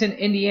Bloomington,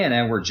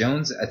 Indiana, where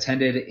Jones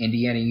attended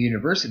Indiana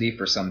University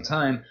for some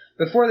time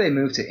before they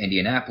moved to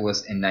Indianapolis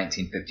in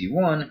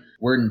 1951,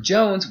 where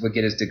Jones would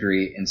get his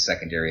degree in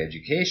secondary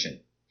education.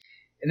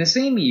 In the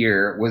same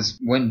year was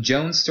when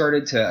Jones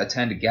started to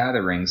attend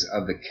gatherings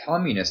of the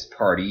Communist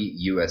Party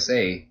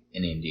USA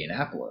in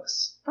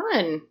Indianapolis.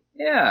 Fun.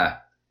 Yeah.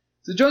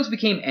 So Jones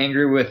became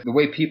angry with the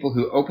way people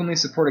who openly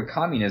supported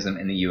communism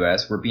in the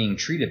U.S. were being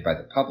treated by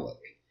the public.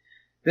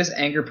 This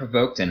anger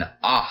provoked an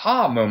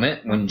aha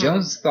moment when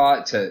Jones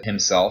thought to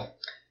himself,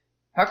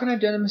 how can I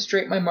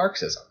demonstrate my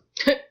Marxism?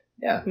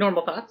 Yeah.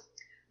 Normal thoughts.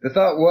 The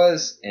thought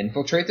was,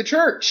 infiltrate the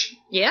church.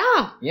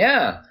 Yeah.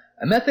 Yeah.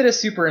 A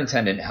Methodist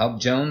superintendent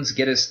helped Jones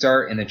get his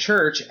start in the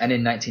church, and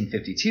in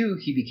 1952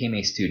 he became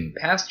a student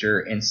pastor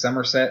in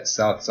Somerset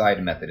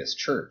Southside Methodist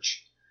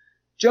Church.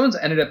 Jones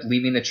ended up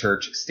leaving the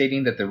church,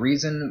 stating that the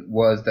reason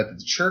was that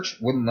the church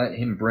wouldn't let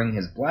him bring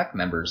his black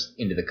members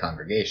into the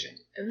congregation.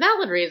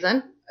 Valid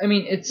reason. I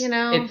mean, it's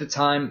the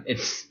time,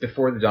 it's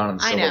before the dawn of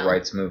the Civil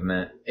Rights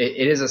Movement.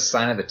 It is a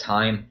sign of the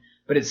time,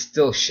 but it's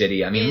still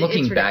shitty. I mean,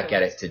 looking back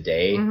at it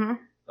today,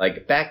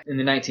 like back in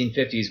the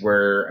 1950s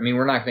where, I mean,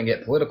 we're not going to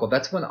get political,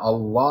 that's when a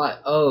lot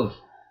of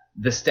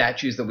the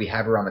statues that we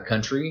have around the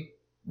country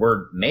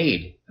were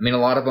made. I mean, a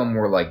lot of them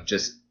were like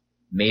just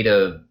made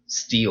of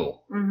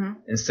steel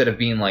instead of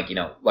being like,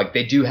 like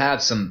they do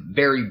have some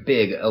very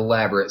big,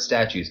 elaborate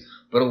statues,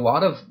 but a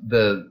lot of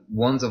the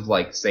ones of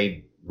like,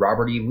 say,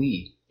 Robert E.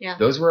 Lee,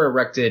 those were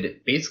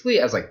erected basically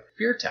as like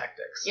fear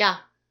tactics. Yeah.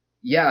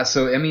 Yeah,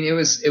 so I mean, it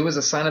was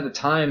a sign of the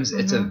times.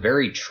 It's a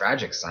very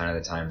tragic sign of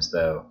the times,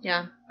 though.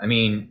 Yeah. I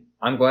mean,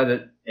 I'm glad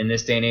that in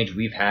this day and age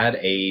we've had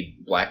a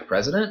black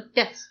president.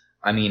 Yes.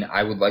 I mean,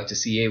 I would like to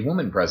see a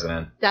woman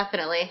president.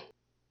 Definitely.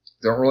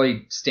 Don't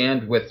really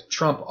stand with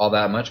Trump all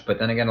that much, but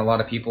then again, a lot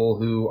of people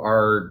who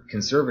are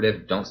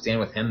conservative don't stand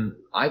with him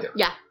either.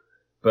 Yeah.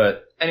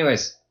 But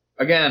anyways,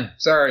 again,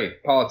 sorry,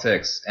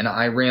 politics, and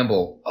I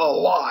ramble a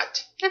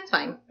lot. That's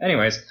fine.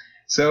 Anyways,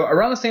 so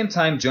around the same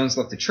time Jones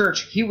left the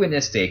church, he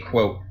witnessed a,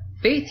 quote,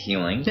 faith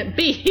healing.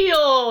 Be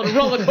healed!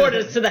 Roll the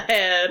quarters to the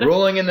head.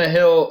 Rolling in the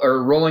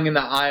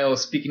aisle,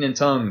 speaking in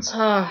tongues.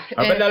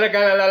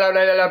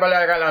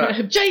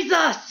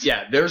 Jesus!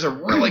 Yeah, there's a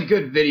really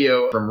good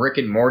video from Rick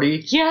and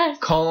Morty. Yes.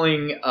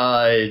 Calling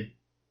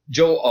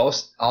Joel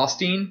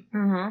Osteen,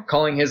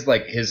 calling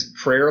his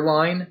prayer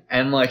line,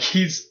 and like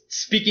he's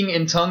speaking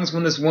in tongues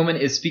when this woman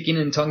is speaking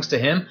in tongues to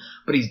him,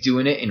 but he's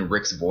doing it in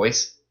Rick's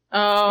voice.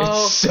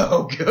 Oh. It's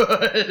so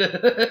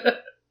good.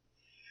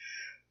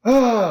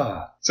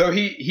 So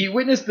he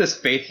witnessed this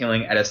faith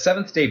healing at a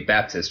Seventh-day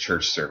Baptist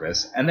church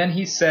service, and then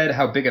he said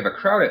how big of a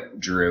crowd it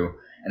drew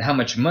and how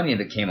much money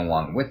that came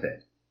along with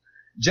it.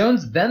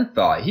 Jones then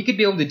thought he could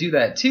be able to do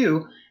that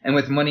too, and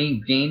with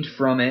money gained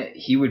from it,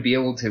 he would be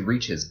able to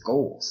reach his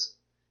goals.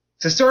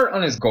 To start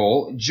on his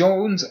goal,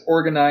 Jones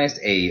organized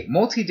a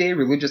multi-day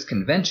religious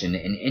convention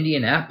in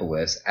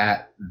Indianapolis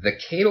at the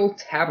Cadle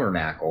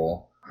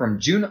Tabernacle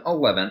from June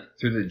 11th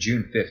through the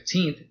June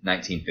 15th,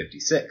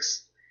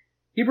 1956.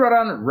 He brought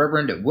on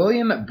Reverend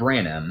William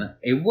Branham,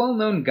 a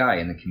well-known guy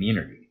in the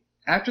community.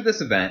 After this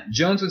event,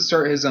 Jones would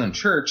start his own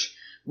church,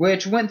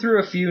 which went through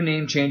a few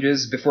name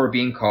changes before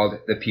being called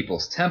the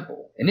People's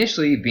Temple,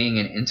 initially being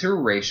an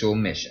interracial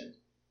mission.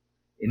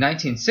 In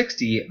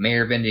 1960,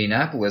 Mayor of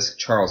Indianapolis,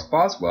 Charles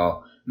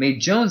Boswell,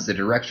 made Jones the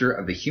director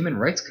of the Human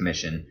Rights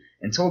Commission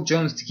and told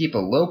Jones to keep a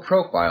low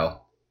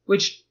profile,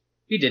 which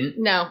he didn't.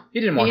 No. He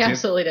didn't want to. He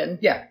absolutely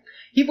didn't. Yeah.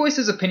 He voiced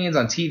his opinions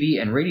on TV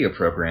and radio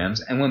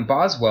programs, and when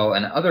Boswell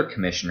and other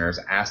commissioners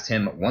asked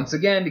him once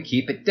again to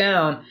keep it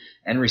down,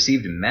 and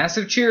received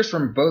massive cheers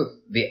from both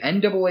the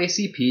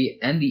NAACP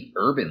and the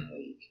Urban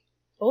League.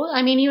 Well,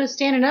 I mean, he was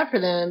standing up for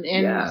them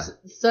in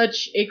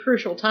such a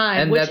crucial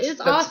time, and which that's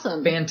is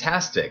awesome.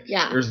 Fantastic.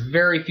 Yeah. There's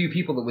very few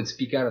people that would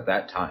speak out at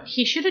that time.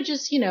 He should have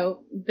just,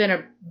 been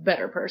a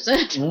better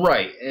person.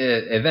 Right,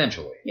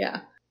 eventually. Yeah.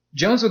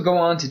 Jones would go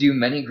on to do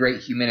many great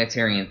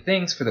humanitarian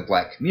things for the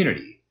black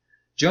community.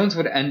 Jones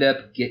would end up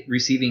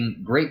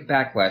receiving great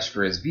backlash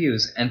for his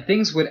views, and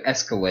things would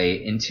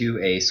escalate into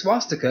a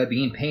swastika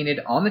being painted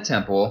on the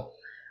temple,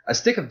 a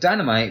stick of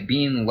dynamite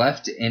being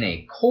left in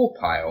a coal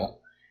pile,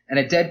 and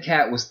a dead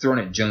cat was thrown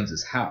at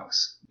Jones's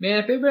house.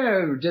 Man, if anybody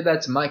ever did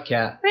that to my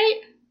cat,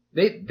 right?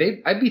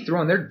 I'd be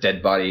throwing their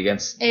dead body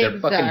against their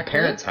fucking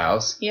parents'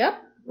 house.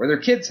 Yep. Or their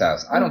kid's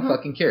house. I don't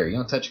fucking care. You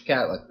don't touch a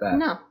cat like that.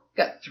 No.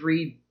 Got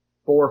 3,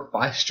 4,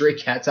 5 stray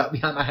cats out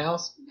behind my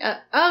house.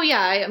 Oh, yeah.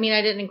 I mean,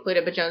 I didn't include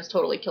it, but Jones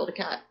totally killed a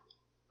cat,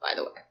 by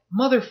the way.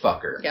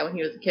 Motherfucker. Yeah, when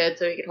he was a kid,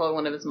 so he could hold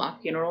one of his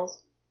mock funerals.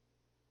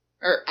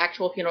 Or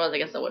actual funerals. I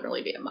guess that wouldn't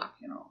really be a mock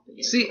funeral.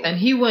 See, and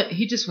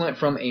he just went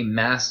from a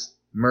mass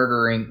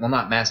murdering, well,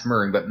 not mass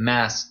murdering, but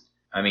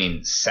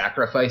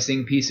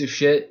sacrificing piece of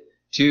shit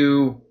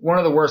to one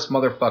of the worst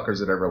motherfuckers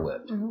that ever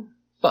lived. Mm-hmm.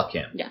 Fuck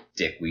him. Yeah.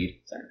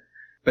 Dickweed. Sorry.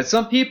 But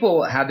some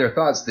people had their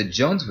thoughts that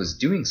Jones was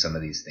doing some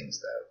of these things,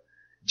 though.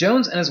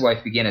 Jones and his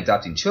wife began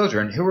adopting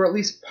children who were at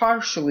least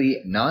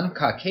partially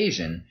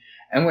non-Caucasian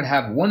and would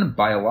have one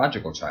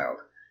biological child.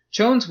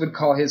 Jones would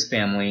call his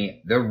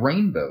family the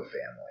Rainbow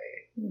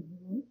Family.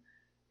 Mm-hmm.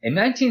 In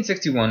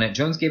 1961,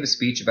 Jones gave a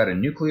speech about a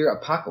nuclear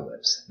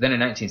apocalypse. Then in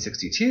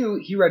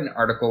 1962, he read an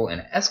article in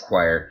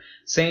Esquire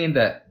saying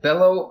that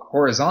Belo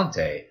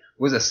Horizonte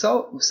was a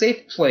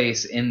safe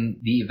place in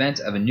the event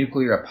of a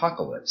nuclear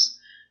apocalypse.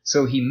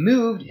 So he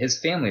moved his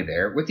family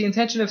there with the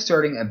intention of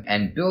starting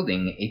and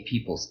building a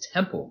people's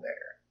temple there.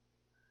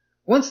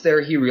 Once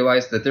there, he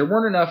realized that there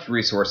weren't enough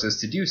resources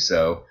to do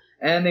so,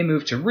 and they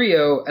moved to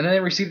Rio, and then they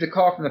received a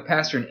call from the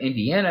pastor in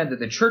Indiana that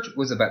the church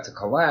was about to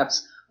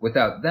collapse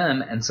without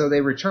them, and so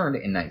they returned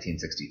in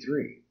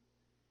 1963.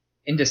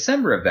 In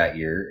December of that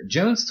year,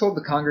 Jones told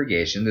the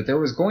congregation that there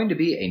was going to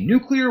be a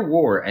nuclear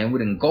war and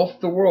would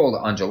engulf the world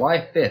on July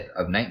 5th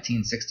of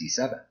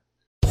 1967.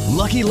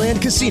 Lucky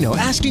Land Casino,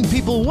 asking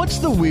people, what's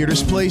the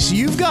weirdest place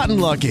you've gotten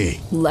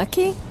lucky?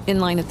 Lucky? In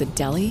line at the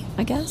deli,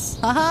 I guess?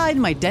 Aha, in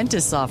my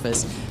dentist's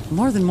office.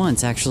 More than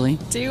once, actually.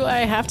 Do I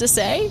have to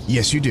say?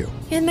 Yes, you do.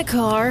 In the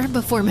car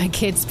before my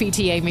kids'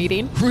 PTA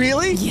meeting.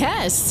 Really?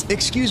 Yes.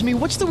 Excuse me,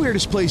 what's the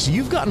weirdest place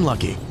you've gotten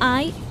lucky?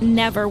 I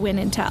never win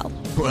and tell.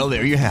 Well,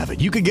 there you have it.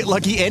 You can get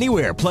lucky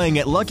anywhere, playing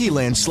at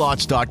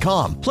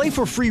LuckyLandSlots.com. Play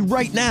for free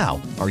right now.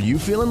 Are you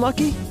feeling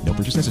lucky? No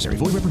purchase necessary.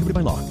 Void where prohibited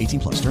by law.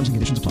 18+. Terms and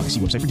conditions apply. See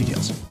website for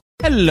details.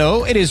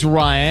 Hello, it is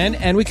Ryan,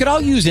 and we could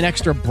all use an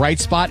extra bright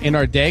spot in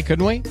our day,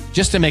 couldn't we?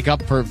 Just to make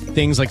up for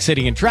things like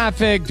sitting in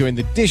traffic, doing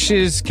the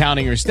dishes,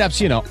 counting your steps,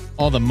 you know,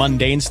 all the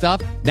mundane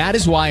stuff. That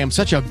is why I'm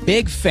such a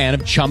big fan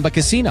of Chumba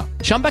Casino.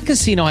 Chumba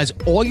Casino has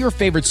all your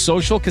favorite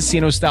social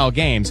casino-style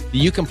games that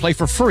you can play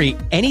for free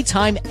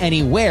anytime,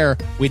 anywhere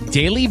with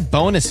daily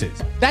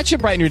bonuses. That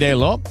should brighten your day a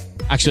little.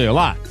 Actually, a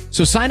lot.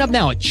 So sign up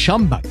now at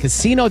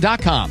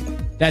ChumbaCasino.com.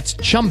 That's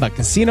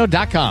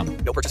ChumbaCasino.com.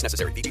 No purchase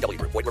necessary. VGW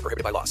Group. Void where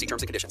prohibited by law. See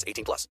terms and conditions.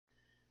 18+.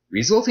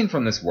 Resulting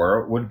from this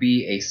war would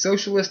be a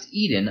socialist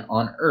Eden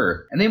on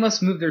Earth, and they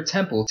must move their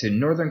temple to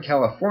Northern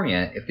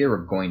California if they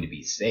were going to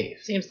be safe.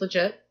 Seems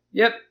legit.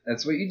 Yep,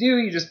 that's what you do.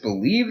 You just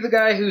believe the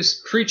guy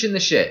who's preaching the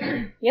shit.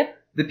 Yep.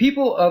 The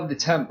people of the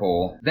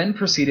temple then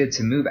proceeded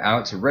to move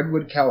out to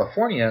Redwood,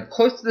 California,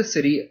 close to the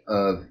city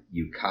of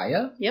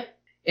Ukiah. Yep.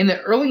 In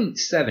the early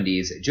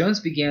 70s, Jones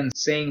began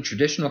saying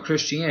traditional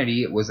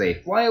Christianity was a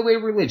flyaway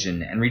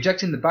religion and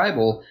rejecting the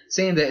Bible,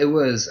 saying that it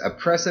was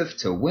oppressive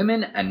to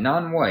women and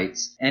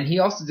non-whites, and he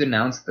also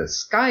denounced the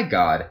sky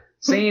god,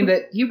 saying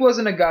that he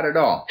wasn't a god at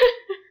all.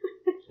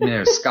 I mean,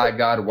 there's sky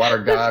god,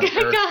 water god,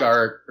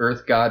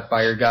 earth god,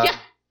 fire god.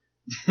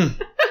 Yeah.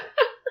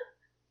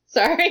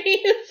 Sorry,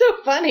 it's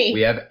so funny.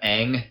 We have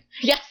Aang.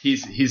 Yes.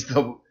 He's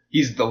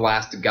the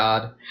last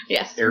god.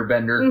 Yes.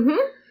 Airbender. Mm-hmm.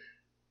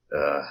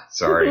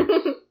 Sorry.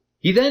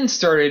 He then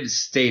started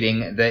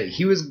stating that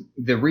he was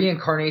the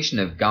reincarnation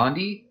of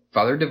Gandhi,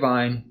 Father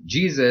Divine,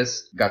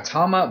 Jesus,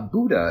 Gautama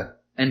Buddha,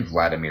 and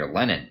Vladimir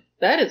Lenin.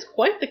 That is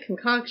quite the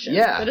concoction.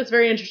 Yeah. That is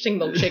very interesting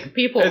milkshake of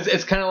people.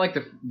 It's kind of like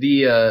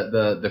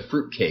the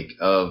fruitcake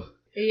of.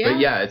 Yeah. But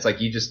yeah, it's like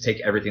you just take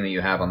everything that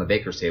you have on the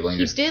baker's table and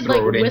He just did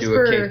throw like it into a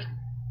whisper cake.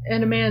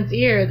 in a man's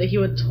ear that he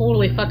would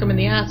totally fuck him in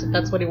the ass if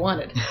that's what he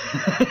wanted.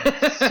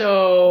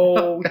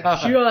 So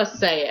just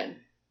saying.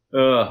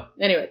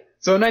 Anyway.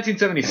 So in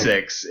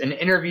 1976, in an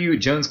interview,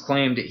 Jones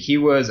claimed he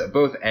was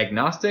both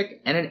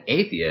agnostic and an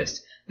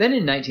atheist. Then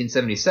in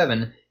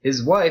 1977,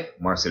 his wife,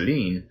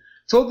 Marceline,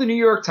 told the New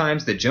York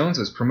Times that Jones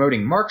was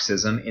promoting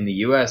Marxism in the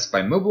U.S.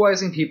 by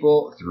mobilizing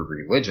people through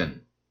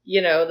religion.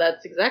 You know,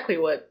 that's exactly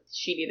what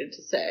she needed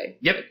to say.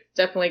 Yep. It's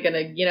definitely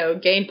going to,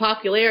 gain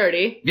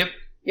popularity. Yep.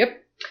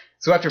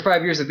 So after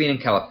 5 years of being in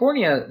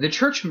California, the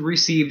church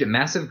received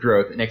massive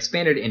growth and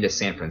expanded into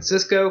San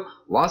Francisco,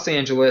 Los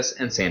Angeles,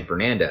 and San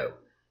Fernando.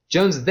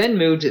 Jones then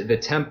moved the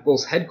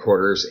temple's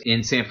headquarters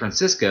in San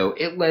Francisco.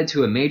 It led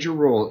to a major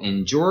role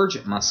in George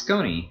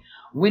Moscone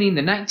winning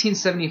the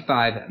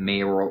 1975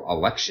 mayoral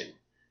election.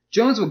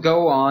 Jones would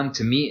go on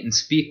to meet and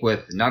speak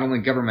with not only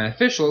government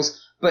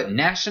officials, but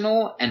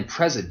national and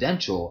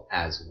presidential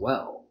as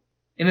well.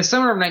 In the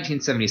summer of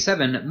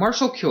 1977,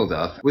 Marshall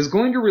Kilduff was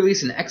going to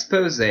release an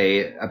expose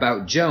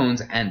about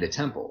Jones and the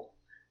temple.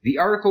 The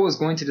article was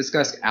going to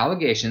discuss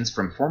allegations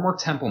from former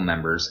temple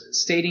members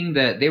stating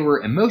that they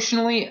were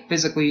emotionally,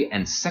 physically,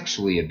 and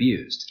sexually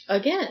abused.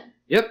 Again.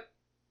 Yep.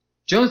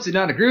 Jones did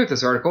not agree with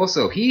this article,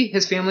 so he,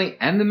 his family,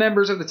 and the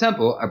members of the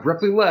temple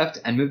abruptly left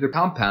and moved their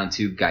compound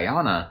to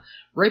Guyana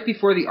right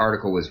before the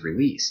article was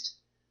released.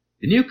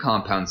 The new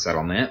compound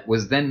settlement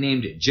was then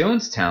named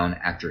Jonestown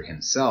after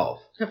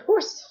himself. Of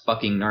course.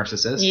 Fucking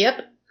narcissist.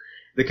 Yep.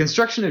 The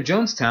construction of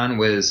Jonestown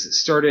was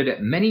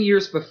started many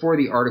years before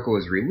the article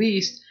was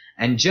released,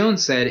 and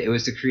Jones said it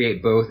was to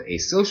create both a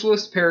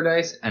socialist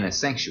paradise and a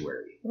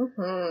sanctuary.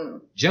 Mm-hmm.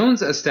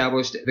 Jones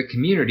established the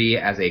community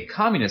as a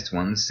communist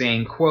one,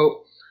 saying,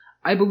 quote,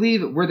 "I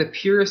believe we're the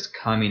purest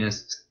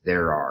communists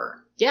there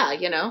are." Yeah,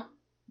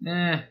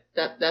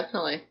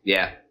 Definitely.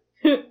 Yeah.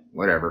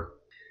 Whatever.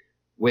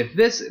 With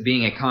this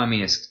being a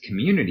communist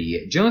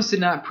community, Jones did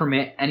not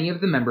permit any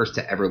of the members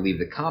to ever leave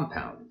the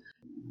compound.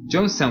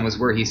 Jonestown was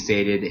where he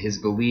stated his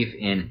belief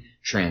in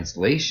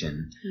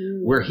translation,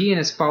 where he and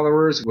his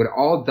followers would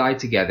all die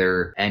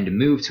together and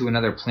move to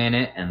another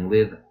planet and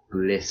live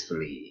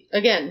blissfully.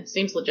 Again,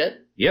 seems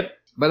legit. Yep.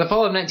 By the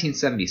fall of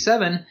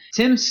 1977,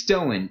 Tim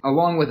Stowen,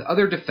 along with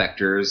other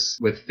defectors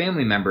with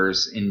family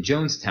members in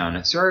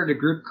Jonestown, started a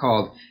group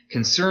called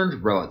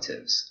Concerned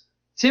Relatives.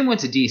 Tim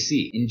went to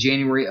D.C. in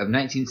January of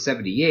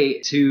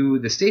 1978 to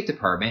the State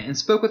Department and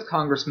spoke with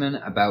congressmen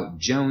about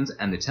Jones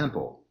and the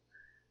temple.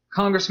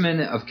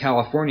 Congressman of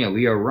California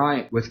Leo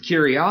Ryan, with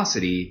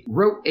curiosity,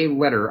 wrote a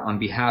letter on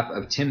behalf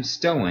of Tim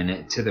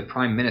Stowen to the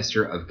Prime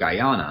Minister of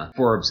Guyana,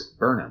 Forbes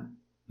Burnham.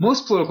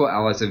 Most political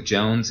allies of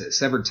Jones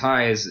severed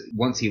ties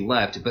once he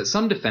left, but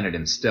some defended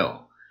him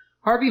still.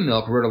 Harvey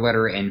Milk wrote a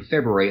letter in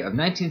February of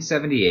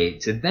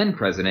 1978 to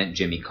then-President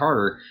Jimmy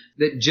Carter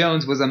that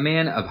Jones was a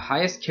man of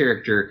highest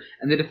character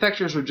and the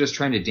defectors were just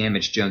trying to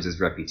damage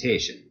Jones's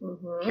reputation.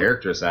 Mm-hmm.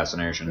 Character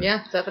assassination.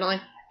 Yeah, definitely.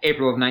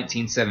 April of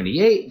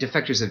 1978,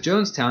 defectors of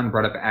Jonestown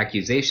brought up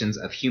accusations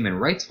of human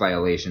rights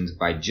violations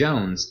by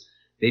Jones.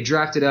 They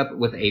drafted up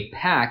with a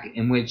pack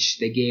in which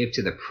they gave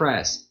to the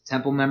press,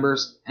 temple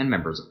members, and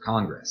members of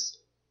Congress.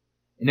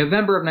 In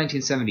November of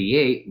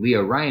 1978,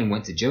 Leo Ryan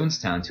went to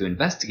Jonestown to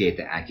investigate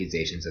the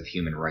accusations of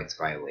human rights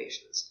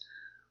violations.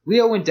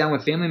 Leo went down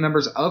with family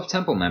members of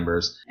temple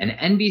members, an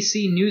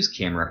NBC News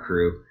camera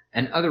crew,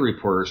 and other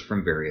reporters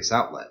from various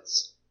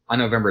outlets. On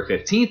November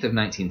 15th of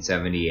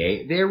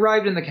 1978, they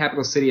arrived in the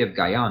capital city of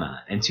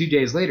Guyana, and 2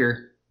 days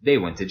later, they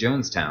went to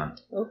Jonestown.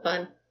 Oh,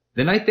 fun.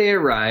 The night they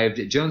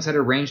arrived, Jones had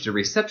arranged a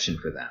reception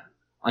for them.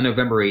 On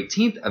November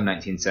 18th of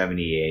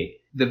 1978,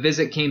 the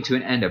visit came to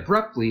an end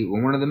abruptly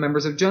when one of the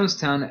members of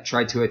Jonestown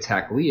tried to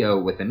attack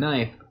Leo with a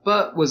knife,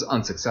 but was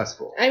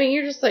unsuccessful. I mean,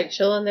 you're just like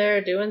chilling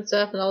there, doing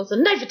stuff, and all of a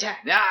sudden, knife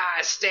attack!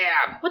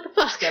 Stab! What the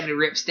fuck? Stab to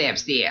rip, stab,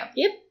 stab.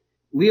 Yep.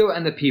 Leo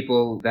and the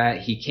people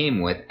that he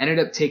came with ended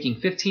up taking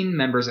 15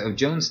 members of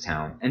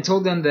Jonestown and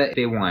told them that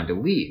they wanted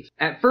to leave.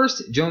 At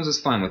first, Jones was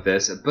fine with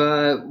this,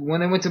 but when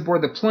they went to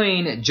board the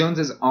plane,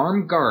 Jones's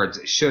armed guards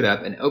showed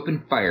up and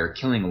opened fire,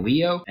 killing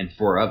Leo and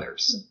 4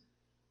 others.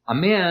 A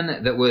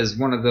man that was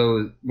one of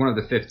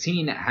the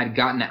 15 had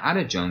gotten out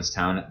of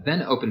Jonestown,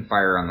 then opened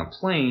fire on the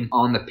plane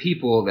on the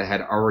people that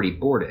had already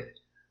boarded.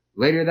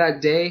 Later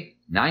that day,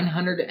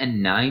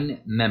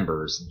 909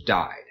 members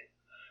died.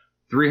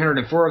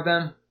 304 of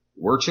them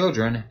were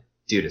children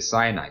due to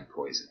cyanide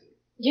poisoning.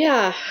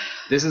 Yeah.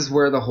 This is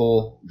where the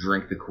whole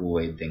drink the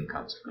Kool-Aid thing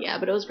comes from. Yeah,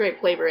 but it was grape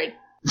Flavor-Aid.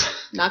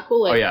 Not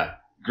Kool-Aid. Oh yeah,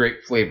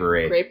 grape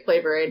Flavor-Aid. Grape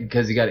Flavor-Aid.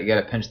 Because you got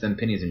to pinch them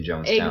pennies in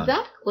Jonestown.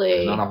 Exactly.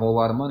 There's not a whole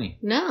lot of money.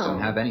 No.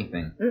 Don't have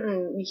anything.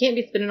 You can't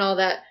be spending all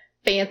that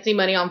fancy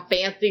money on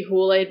fancy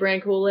Kool-Aid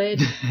brand Kool-Aid.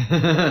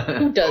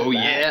 Who does Oh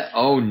that? yeah?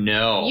 Oh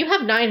no. You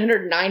have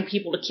 909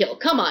 people to kill.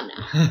 Come on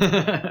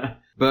now.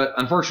 But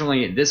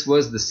unfortunately, this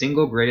was the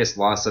single greatest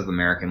loss of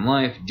American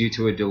life due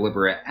to a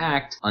deliberate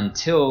act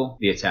until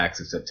the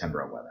attacks of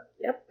September 11th.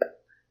 Yep.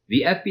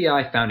 The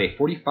FBI found a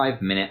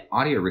 45-minute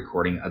audio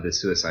recording of the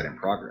suicide in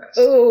progress.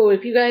 Oh,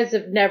 if you guys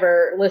have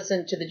never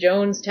listened to the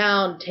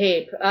Jonestown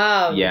tape,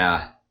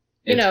 yeah,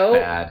 it's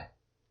bad.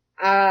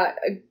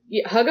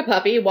 Hug a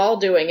puppy while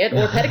doing it,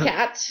 or pet a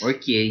cat. Or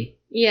kitty.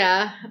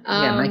 Yeah.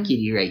 Yeah, my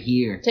kitty right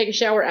here. Take a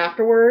shower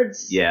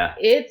afterwards. Yeah.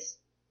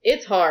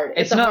 It's hard.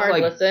 It's a not hard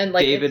like listen.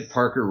 Like David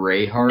Parker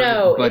Ray hard.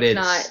 No, but it's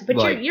not. But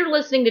like, you're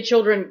listening to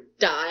children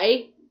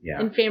die.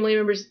 Yeah. And family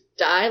members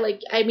die.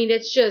 Like, I mean,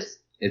 it's just...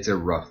 It's a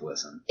rough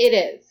listen. It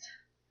is.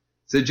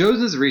 So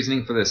Jones's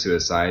reasoning for the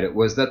suicide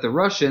was that the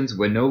Russians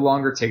would no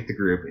longer take the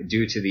group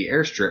due to the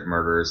airstrip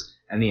murders,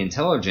 and the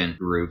intelligent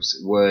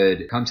groups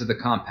would come to the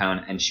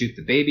compound and shoot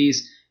the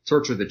babies,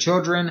 torture the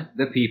children,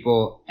 the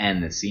people,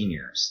 and the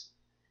seniors.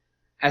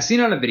 As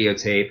seen on a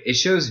videotape, it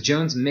shows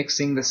Jones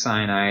mixing the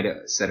cyanide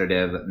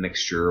sedative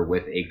mixture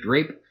with a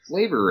grape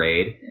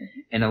Flavor-Aid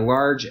in a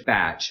large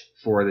batch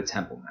for the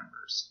temple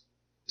members.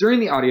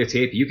 During the audio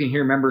tape, you can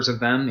hear members of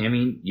them. I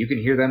mean, you can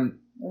hear them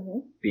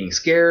being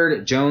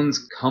scared,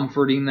 Jones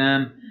comforting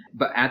them.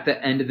 But at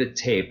the end of the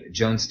tape,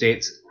 Jones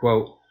states,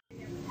 quote,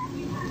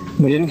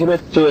 "We didn't commit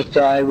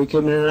suicide. We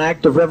committed an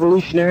act of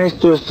revolutionary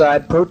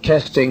suicide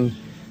protesting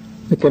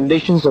the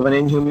conditions of an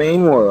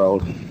inhumane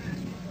world."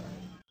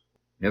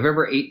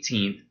 November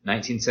 18th,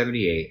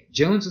 1978,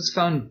 Jones was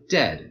found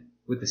dead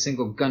with a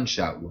single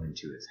gunshot wound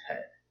to his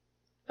head.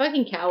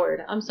 Fucking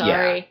coward. I'm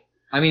sorry. Yeah.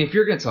 I mean, if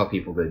you're going to tell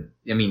people to,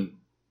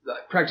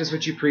 practice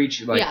what you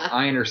preach,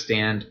 I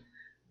understand.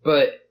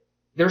 But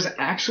there's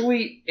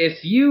actually,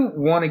 if you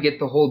want to get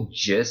the whole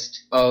gist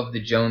of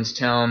the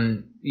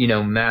Jonestown,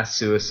 mass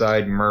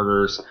suicide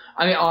murders,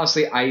 I mean,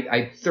 honestly,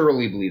 I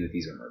thoroughly believe that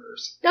these are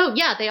murders. Oh,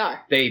 yeah, they are.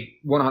 They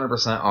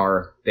 100%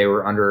 are. They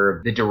were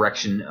under the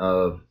direction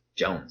of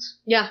Jones.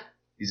 Yeah.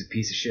 He's a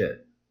piece of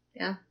shit.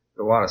 Yeah.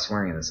 There's a lot of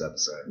swearing in this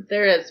episode.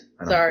 There is.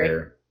 I don't Sorry.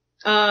 care.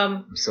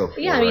 I'm so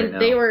full yeah, I mean, right now.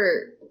 they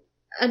were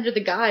under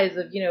the guise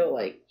of,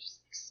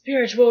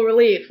 spiritual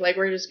relief. Like,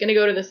 we're just going to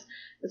go to this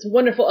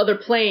wonderful other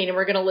plane and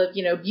we're going to live,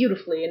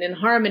 beautifully and in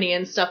harmony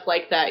and stuff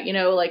like that.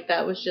 Like,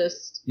 that was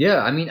just...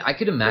 Yeah, I mean, I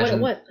could imagine...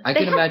 What it was.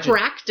 They had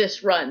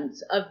practice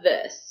runs of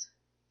this.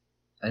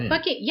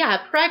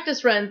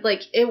 Practice runs.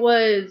 Like, it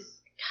was...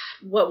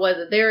 God, what was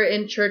it? They were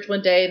in church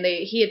one day and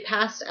he had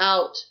passed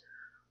out.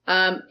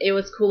 It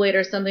was Kool-Aid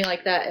or something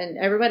like that, and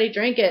everybody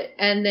drank it.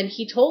 And then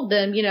he told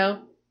them,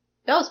 that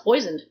was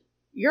poisoned.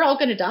 You're all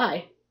going to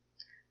die.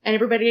 And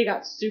everybody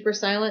got super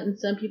silent, and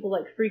some people,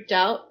 freaked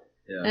out.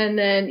 Yeah. And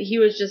then he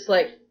was just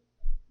like,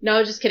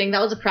 no, just kidding.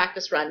 That was a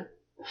practice run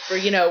for,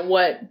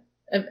 what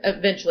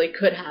eventually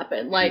could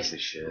happen. Like, piece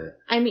of shit.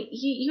 I mean,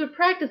 he would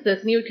practice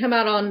this, and he would come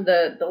out on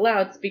the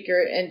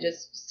loudspeaker and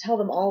just tell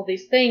them all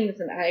these things.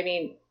 And I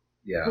mean,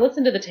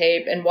 listen to the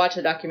tape and watch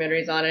the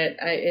documentaries on it.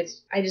 I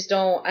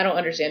don't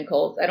understand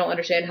cults. I don't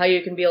understand how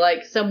you can be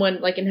like someone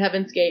like in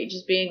Heaven's Gate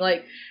just being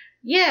like,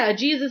 yeah,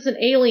 Jesus and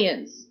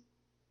aliens.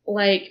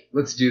 Like,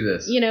 let's do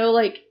this.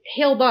 Like,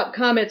 hail Bob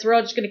comets, we're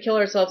all just going to kill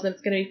ourselves and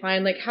it's going to be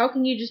fine. Like, how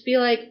can you just be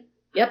like,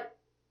 yep,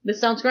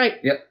 this sounds great.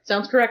 Yep.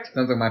 Sounds correct.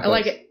 Sounds like my place. I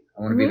like it.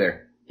 I want to be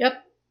there. Yep.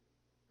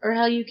 Or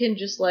how you can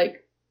just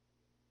like,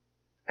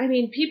 I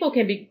mean, people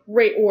can be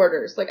great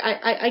orators. Like,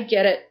 I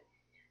get it.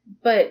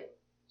 But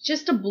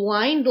just to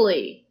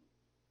blindly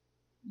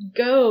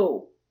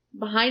go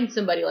behind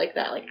somebody like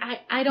that, like,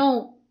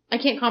 I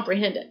can't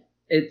comprehend it.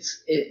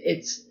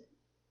 It's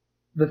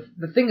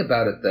the thing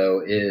about it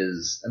though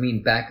is, I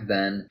mean, back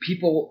then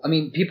people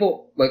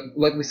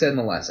like we said in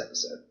the last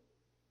episode,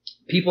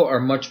 people are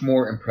much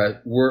more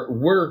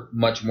were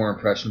much more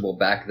impressionable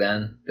back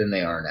then than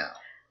they are now.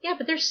 Yeah,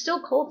 but there's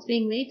still cults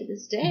being made to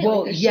this day.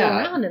 Well, like, they're still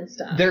around and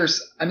stuff.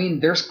 There's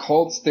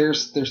cults,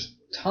 there's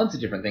tons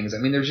of different things. I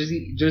mean, there's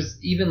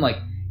even like,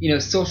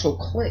 social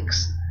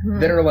cliques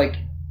that are like,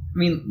 I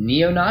mean,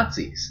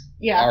 neo-Nazis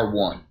are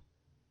one.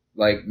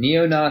 Like,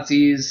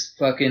 neo-Nazis,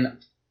 fucking,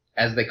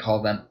 as they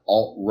call them,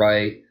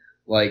 alt-right,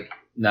 like,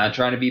 not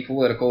trying to be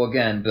political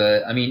again,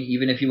 but, I mean,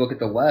 even if you look at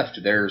the left,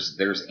 there's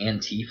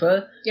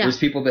Antifa. Yeah. There's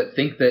people that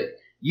think that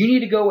you need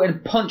to go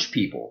and punch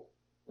people.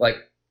 Like,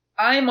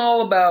 I'm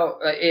all about,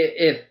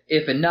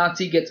 if a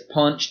Nazi gets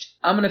punched,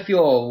 I'm going to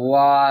feel a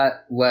lot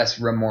less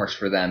remorse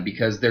for them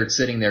because they're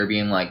sitting there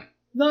being like,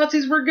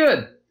 Nazis were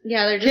good.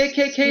 Yeah, they're just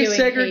KKK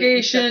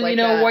segregation, like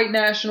that. White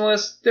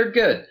nationalists, they're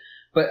good.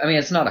 But, I mean,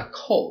 it's not a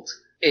cult.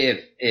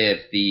 If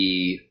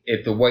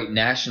the white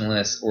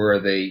nationalists or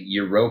the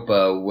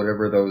Europa,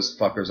 whatever those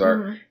fuckers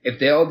are, if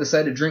they all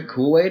decide to drink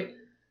Kool-Aid,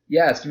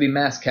 yeah, it's going to be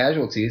mass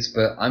casualties,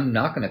 but I'm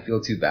not going to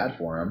feel too bad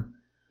for them.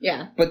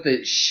 Yeah. But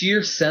the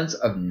sheer sense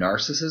of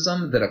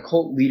narcissism that a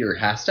cult leader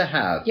has to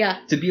have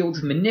to be able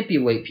to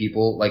manipulate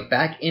people, like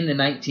back in the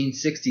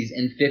 1960s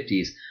and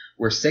 50s,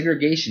 where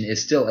segregation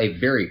is still a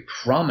very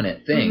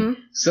prominent thing.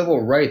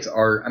 Civil rights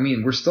are, I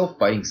mean, we're still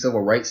fighting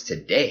civil rights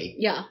today.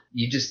 Yeah.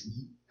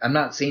 I'm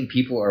not saying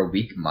people are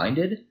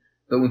weak-minded,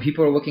 but when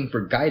people are looking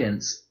for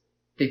guidance,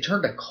 they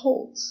turn to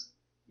cults.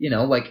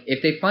 Like,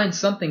 if they find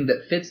something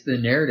that fits the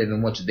narrative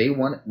in which they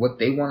want, what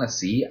they want to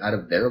see out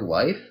of their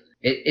life,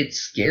 it's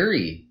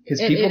scary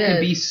because people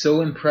can be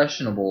so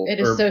impressionable. It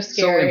is so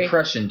scary. So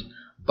impressioned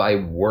by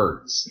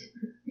words.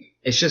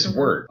 It's just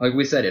word. Like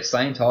we said, if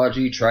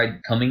Scientology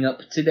tried coming up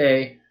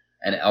today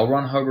and L.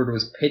 Ron Hubbard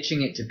was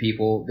pitching it to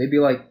people, they'd be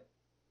like,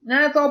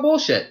 nah, it's all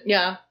bullshit.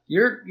 Yeah.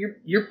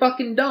 You're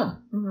fucking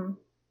dumb. Mm-hmm.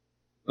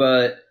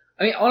 But,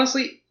 I mean,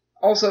 honestly,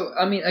 also,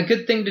 I mean, a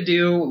good thing to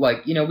do,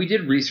 like, we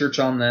did research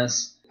on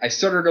this. I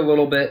stuttered a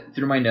little bit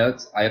through my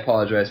notes. I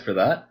apologize for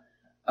that.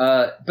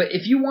 But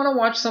if you want to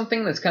watch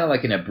something that's kind of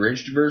like an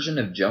abridged version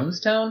of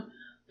Jonestown,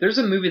 there's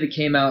a movie that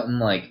came out in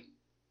like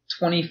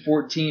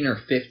 2014 or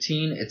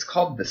 15. It's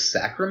called The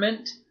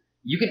Sacrament.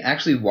 You can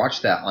actually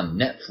watch that on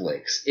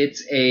Netflix.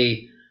 It's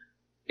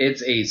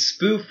a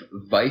spoof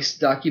Vice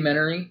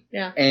documentary.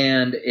 Yeah.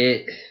 And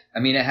it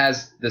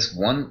has this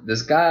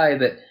guy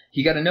that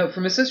he got a note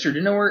from his sister.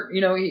 Didn't know where,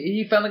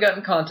 he finally got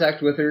in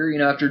contact with her,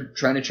 after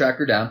trying to track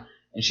her down.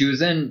 And she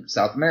was in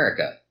South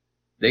America.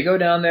 They go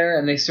down there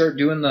and they start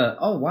doing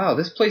oh wow,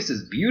 this place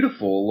is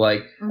beautiful.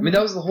 Like, I mean,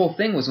 that was the whole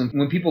thing was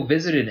when people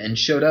visited and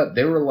showed up,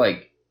 they were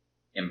like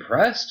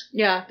impressed.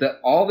 Yeah. That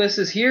all this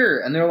is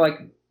here. And they're like,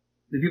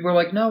 the people are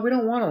like, no, we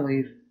don't want to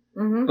leave.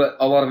 Mm-hmm. But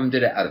a lot of them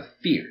did it out of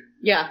fear.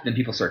 Yeah. Then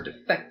people start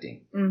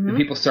defecting. Mm-hmm. Then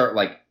people start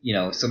like,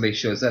 somebody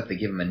shows up, they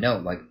give them a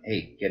note like,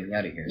 hey, get me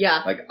out of here.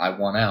 Yeah. Like, I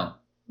want out.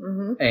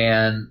 Mm-hmm.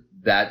 And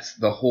that's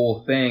the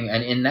whole thing.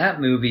 And in that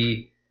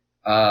movie,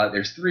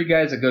 there's 3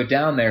 guys that go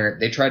down there.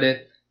 They try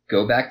to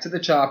go back to the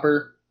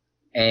chopper,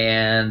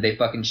 and they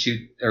fucking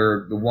shoot,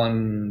 or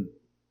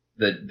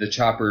the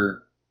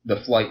chopper, the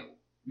flight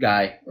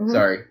guy. Mm-hmm.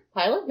 Sorry.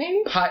 Pilot,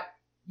 maybe?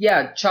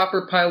 Yeah,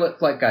 chopper, pilot,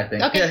 flight guy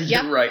thing. Okay,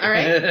 yeah, you're right. All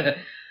right.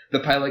 The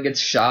pilot gets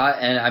shot,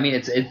 and I mean,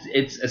 it's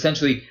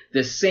essentially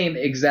the same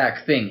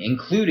exact thing,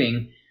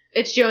 including...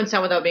 It's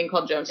Jonestown without being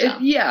called Jonestown.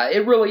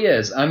 It really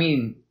is. I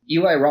mean,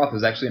 Eli Roth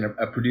was actually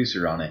a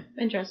producer on it.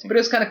 Interesting. But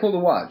it's kind of cool to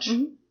watch.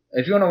 Mm-hmm.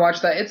 If you want to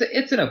watch that,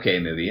 it's an okay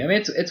movie. I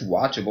mean, it's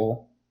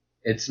watchable.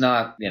 It's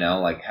not,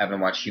 like having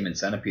to watch Human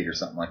Centipede or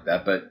something like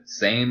that, but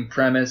same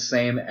premise,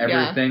 same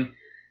everything.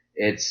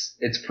 Yeah.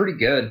 It's pretty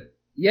good.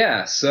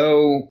 Yeah,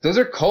 so those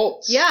are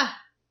cults. Yeah.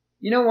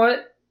 You know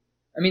what?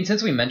 I mean,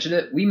 since we mentioned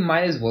it, we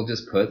might as well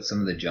just put some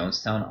of the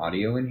Jonestown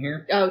audio in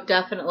here. Oh,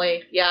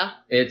 definitely. Yeah.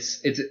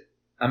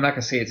 I'm not going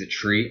to say it's a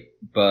treat,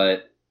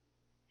 but...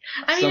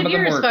 I mean, if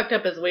you're as fucked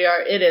up as we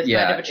are, it is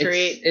kind of a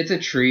treat. It's a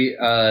treat.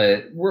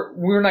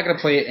 We're not going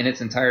to play it in its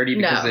entirety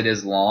because it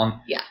is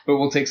long. Yeah. But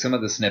we'll take some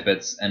of the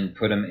snippets and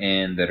put them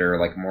in that are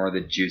like more of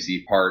the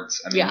juicy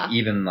parts. I mean,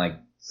 even like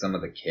some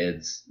of the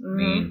kids. Mm-hmm. I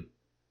mean,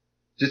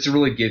 just to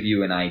really give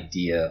you an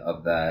idea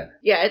of that.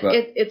 Yeah,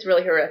 it's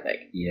really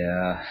horrific.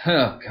 Yeah.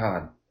 Oh,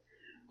 God.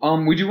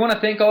 We do want to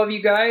thank all of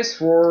you guys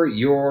for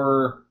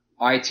your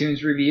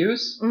iTunes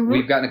reviews. Mm-hmm.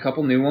 We've gotten a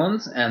couple new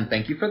ones, and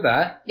thank you for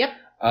that. Yep.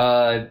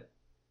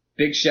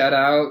 Big shout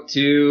out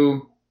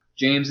to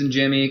James and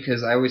Jimmy,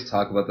 because I always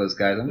talk about those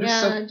guys. I'm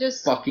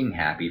just fucking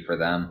happy for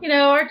them. You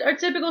know, our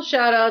typical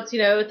shout outs,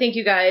 you know, thank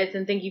you guys,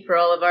 and thank you for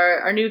all of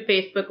our new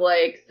Facebook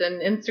likes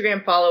and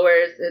Instagram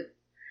followers.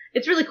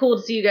 It's really cool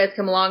to see you guys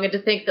come along and to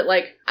think that,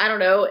 like, I don't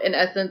know, in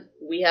essence,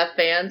 we have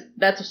fans.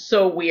 That's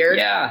so weird.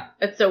 Yeah.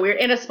 That's so weird.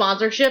 And a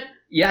sponsorship.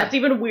 Yeah. That's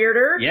even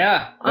weirder.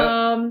 Yeah.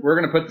 We're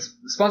going to put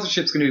the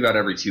sponsorship's going to be about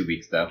every 2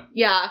 weeks, though.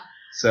 Yeah.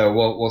 So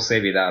we'll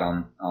save you that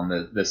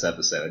on this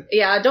episode.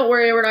 Yeah, don't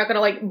worry, we're not going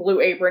to, like,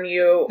 Blue Apron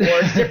you or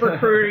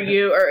ZipRecruiter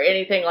you or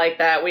anything like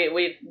that.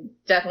 We've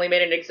definitely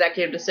made an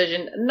executive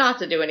decision not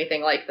to do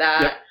anything like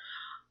that. Yep.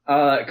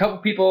 A couple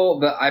people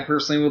that I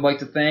personally would like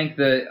to thank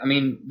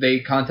they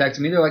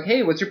contacted me. They're like,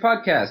 hey, what's your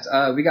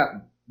podcast? We got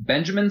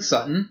Benjamin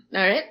Sutton.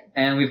 All right.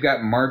 And we've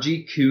got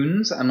Margie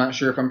Coons. I'm not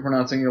sure if I'm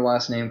pronouncing your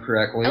last name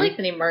correctly. I like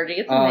the name Margie.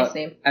 It's a nice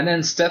name. And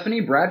then Stephanie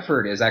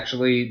Bradford is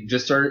actually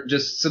just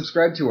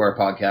subscribed to our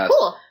podcast.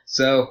 Cool.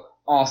 So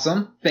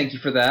awesome. Thank you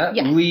for that.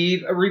 Yes.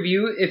 Leave a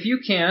review if you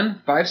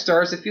can. 5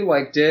 stars if you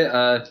liked it.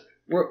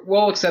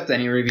 We'll accept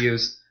any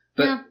reviews.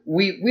 But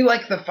we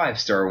like the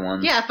 5-star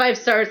ones. Yeah, 5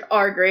 stars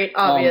are great,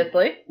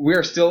 obviously.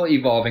 We're still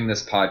evolving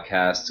this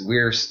podcast.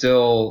 We're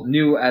still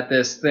new at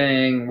this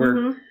thing.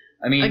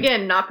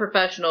 Again, not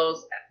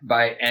professionals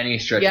by any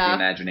stretch of the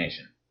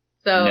imagination.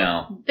 So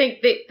no.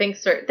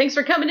 Thanks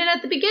for coming in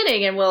at the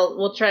beginning, and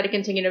we'll try to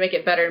continue to make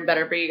it better and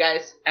better for you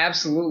guys.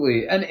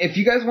 Absolutely. And if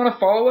you guys want to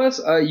follow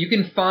us, you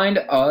can find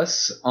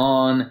us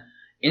on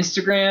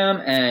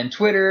Instagram and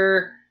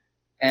Twitter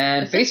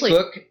and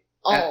Facebook.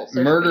 All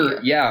social Murder, media.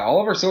 Yeah,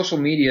 all of our social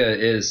media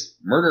is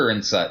Murder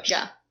and Such.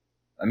 Yeah.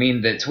 I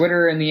mean, the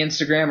Twitter and the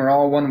Instagram are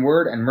all one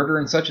word, and Murder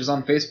and Such is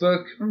on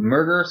Facebook. Mm-hmm.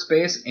 Murder,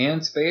 space,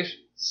 and space,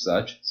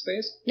 such,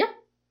 space. Yeah.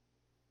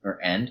 Or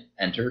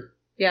enter.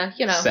 Yeah,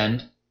 you know.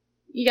 Send.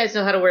 You guys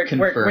know how to work the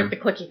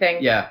clicky thing.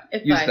 Yeah,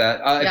 it's use fine. that.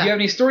 If you have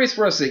any stories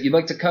for us that you'd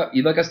like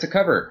us to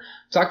cover,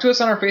 talk to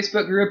us on our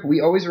Facebook group.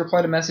 We always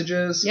reply to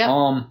messages. Yep.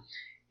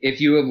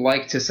 If you would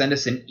like to send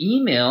us an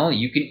email,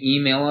 you can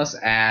email us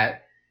at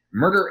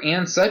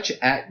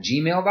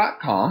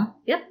murderandsuch@gmail.com.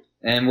 Yep.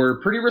 And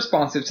we're pretty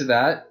responsive to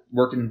that,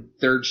 working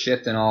third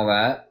shift and all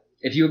that.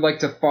 If you would like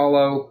to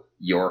follow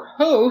your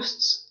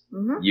hosts,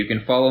 you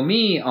can follow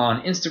me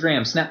on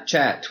Instagram,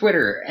 Snapchat,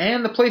 Twitter,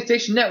 and the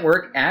PlayStation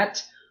Network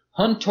at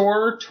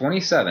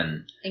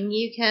Huntor27. And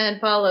you can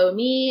follow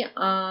me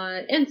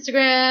on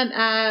Instagram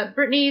at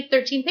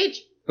Brittany13Page.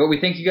 But we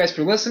thank you guys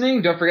for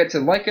listening. Don't forget to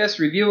like us,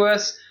 review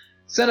us,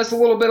 send us a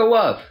little bit of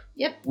love.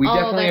 Yep. We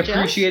definitely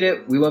appreciate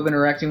it. We love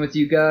interacting with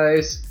you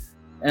guys.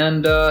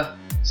 And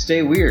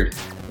stay weird.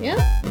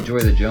 Yeah. Enjoy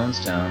the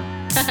Jonestown.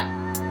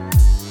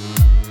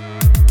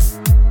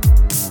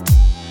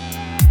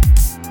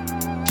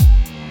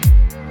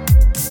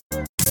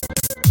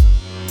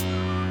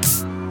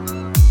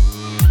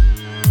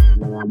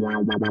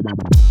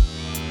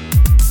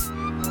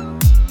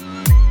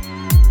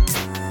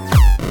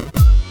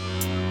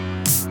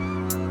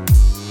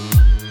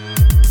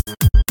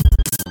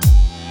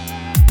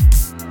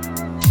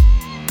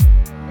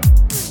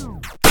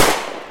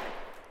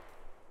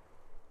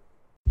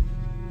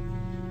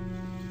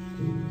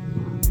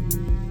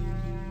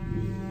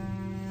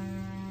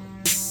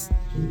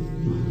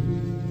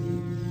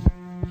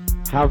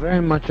 How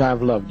very much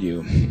I've loved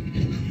you.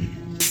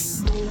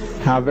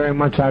 How very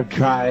much I've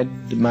tried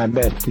my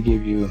best to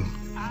give you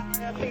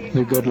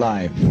the good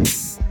life.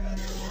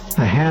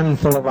 A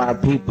handful of our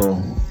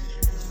people,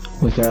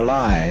 with their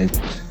lies,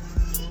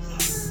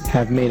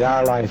 have made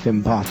our life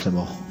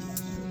impossible.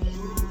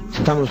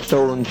 Some have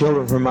stolen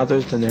children from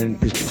others, and they're in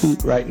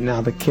pursuit right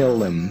now to kill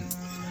them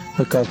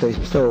because they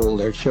stole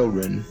their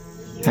children.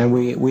 And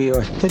we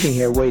are sitting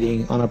here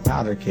waiting on a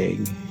powder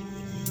keg.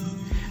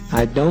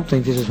 I don't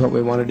think this is what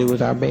we want to do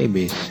with our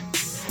babies.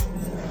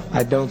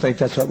 I don't think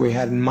that's what we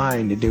had in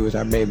mind to do with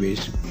our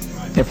babies.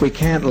 If we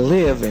can't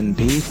live in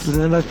peace,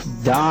 then let's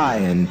die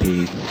in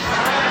peace.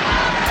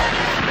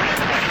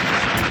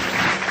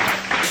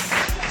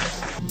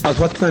 Because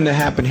what's going to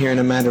happen here in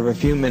a matter of a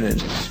few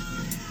minutes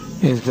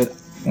is that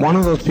one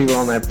of those people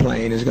on that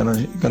plane is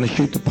going to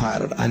shoot the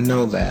pilot. I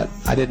know that.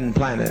 I didn't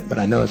plan it, but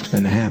I know it's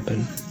going to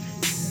happen.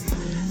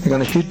 They're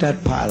going to shoot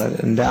that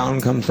pilot, and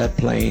down comes that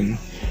plane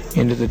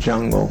into the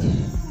jungle.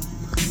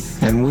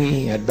 And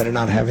we had better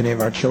not have any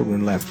of our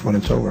children left when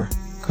it's over,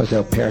 because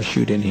they'll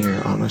parachute in here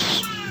on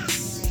us.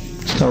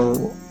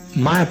 So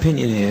my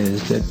opinion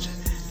is that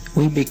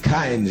we be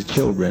kind to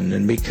children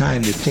and be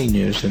kind to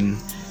seniors and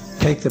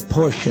take the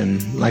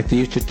portion like they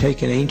used to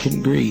take in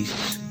ancient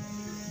Greece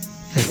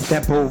and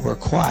step over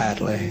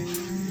quietly.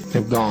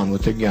 They've gone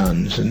with their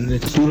guns, and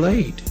it's too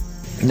late.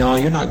 No,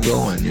 you're not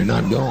going. You're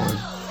not going.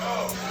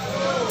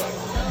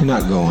 You're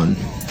not going.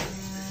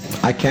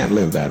 I can't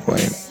live that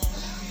way.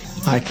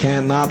 I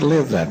cannot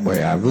live that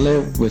way. I've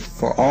lived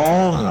for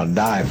all, and I'll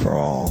die for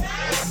all.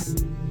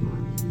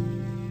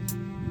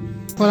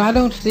 Well, I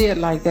don't see it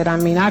like that. I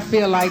mean, I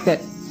feel like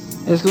that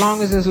as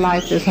long as there's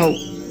life, there's hope.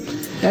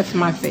 That's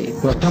my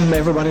faith. Well,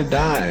 everybody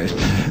dies.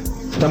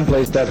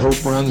 Someplace that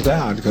hope runs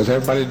out because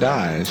everybody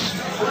dies.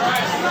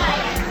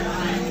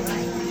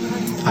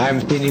 I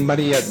haven't seen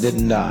anybody yet that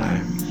didn't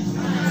die.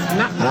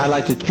 And I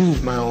like to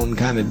choose my own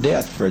kind of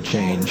death for a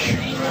change.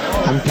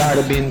 I'm tired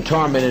of being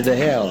tormented to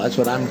hell. That's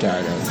what I'm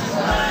tired of.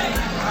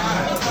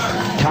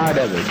 Tired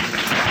of it.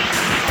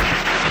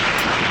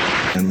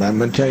 And I'm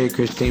going to tell you,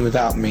 Christine,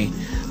 without me,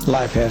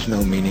 life has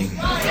no meaning.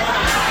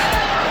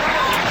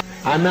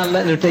 I'm not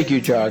letting them take your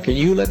jar. Can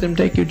you let them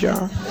take your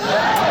jar?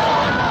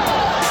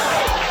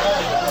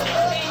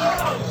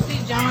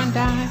 See John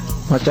die?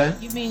 What's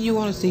that? You mean you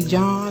want to see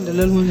John, the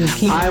little one who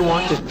keeps... I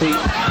want to see...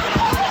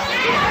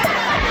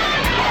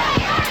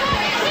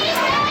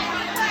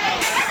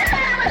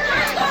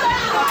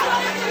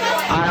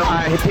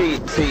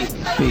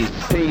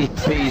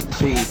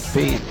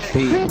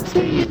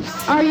 Peace.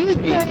 Are you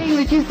saying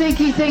that you think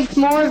he thinks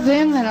more of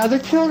them than other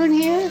children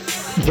he is?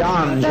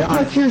 John. That's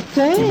what you're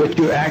saying. But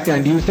you're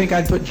acting. Do you think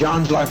I'd put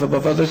John's life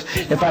above others?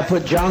 If I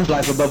put John's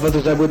life above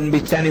others, I wouldn't be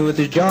standing with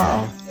his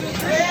jar.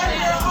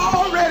 We're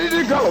all ready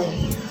to go.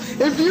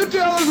 If you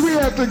tell us we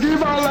have to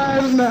give our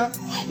lives now,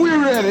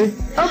 we're ready.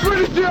 I'm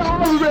pretty sure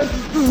all the rest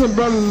of the sisters and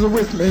brothers are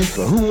with me.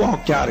 So who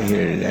walked out of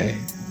here today?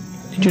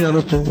 Did you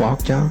notice who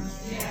walked out?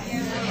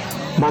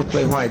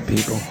 Mostly white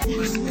people.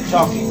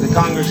 Talking. The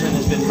congressman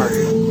has been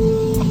murdered.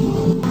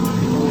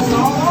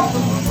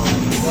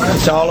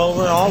 It's all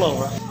over, all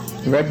over.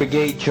 The Red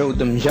Brigade showed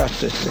them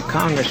justice. The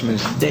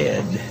congressman's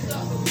dead.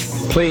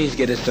 Please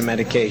get us some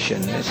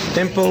medication. It's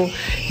simple.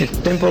 It's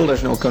simple.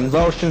 There's no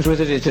convulsions with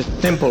it. It's just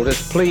simple.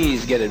 Just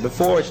please get it.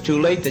 Before it's too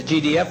late, the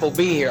GDF will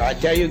be here. I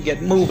tell you,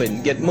 get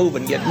moving, get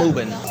moving, get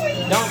moving.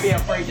 Don't be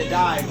afraid to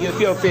die.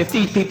 If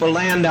these people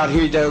land out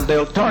here,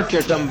 they'll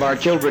torture some of our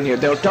children here.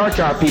 They'll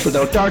torture our people.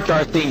 They'll torture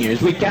our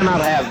seniors. We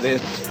cannot have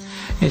this.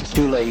 It's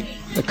too late.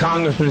 The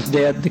congressman's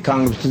dead. The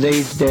congressman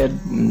today's dead.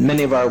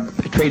 Many of our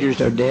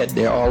traitors are dead.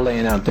 They're all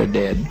laying out there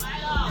dead.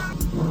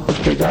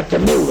 You got to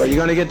move. Are you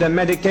going to get the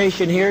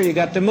medication here? You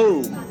got to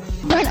move.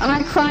 They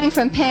aren't crying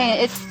from pain.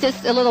 It's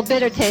just a little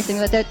bitter tasting,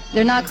 but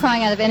they're not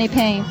crying out of any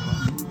pain.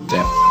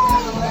 Yeah.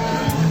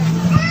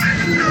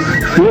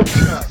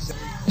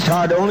 It's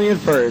hard only at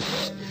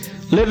first.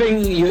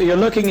 Living, you're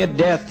looking at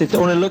death. It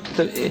only looks.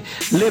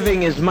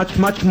 Living is much,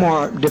 much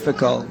more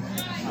difficult.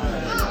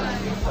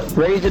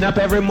 Raising up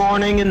every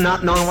morning and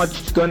not knowing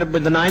what's going to be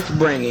the night's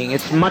bringing.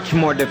 It's much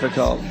more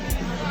difficult.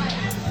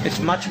 It's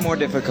much more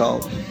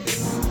difficult.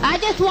 I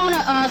just want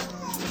to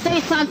say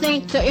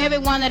something to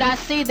everyone that I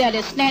see that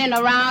is standing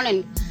around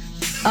and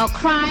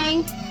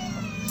crying.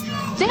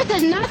 This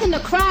is nothing to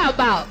cry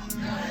about.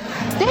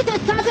 This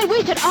is something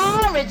we should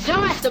all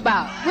rejoice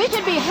about. We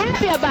should be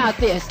happy about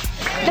this.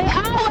 They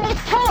always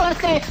told us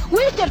that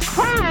we should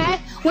cry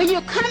when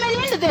you're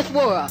coming into this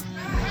world.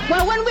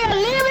 Well, when we're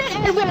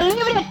living and we're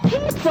living it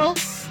peaceful,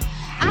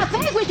 I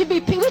think we should be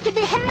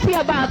happy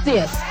about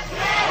this.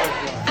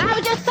 I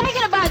was just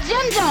thinking about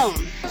Jim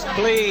Jones.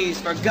 Please,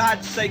 for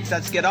God's sakes,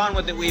 let's get on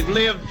with it. We've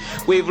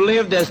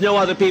lived as no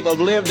other people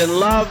have lived and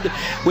loved.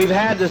 We've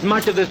had as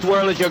much of this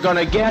world as you're going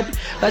to get.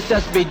 Let's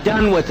just be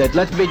done with it.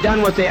 Let's be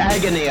done with the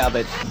agony of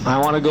it. I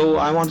want to go.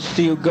 I want to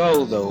see you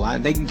go, though.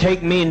 They can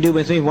take me and do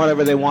with me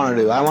whatever they want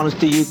to do. I want to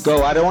see you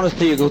go. I don't want to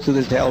see you go through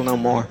this hell no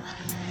more.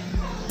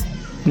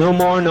 No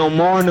more, no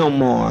more, no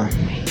more.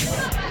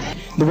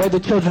 The way the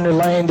children are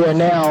laying there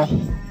now,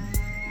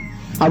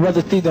 I'd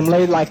rather see them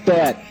laid like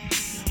that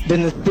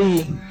than to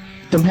see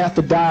them have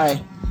to die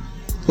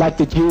like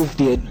the Jews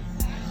did,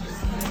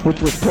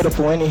 which was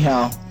pitiful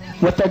anyhow.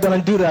 What they're going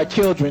to do to our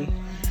children,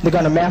 they're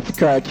going to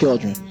massacre our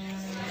children.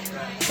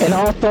 And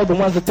also the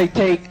ones that they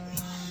take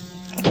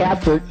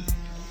captured,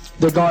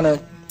 they're going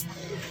to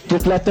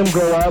just let them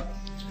grow up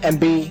and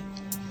be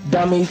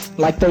dummies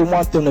like they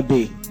want them to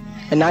be,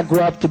 and not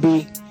grow up to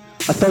be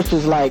a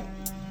socialist like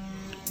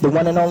the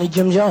one and only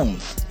Jim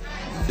Jones.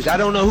 I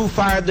don't know who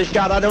fired the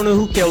shot. I don't know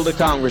who killed the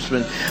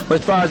congressman. But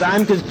as far as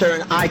I'm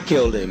concerned, I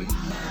killed him.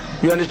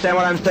 You understand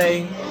what I'm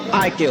saying?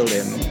 I killed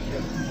him.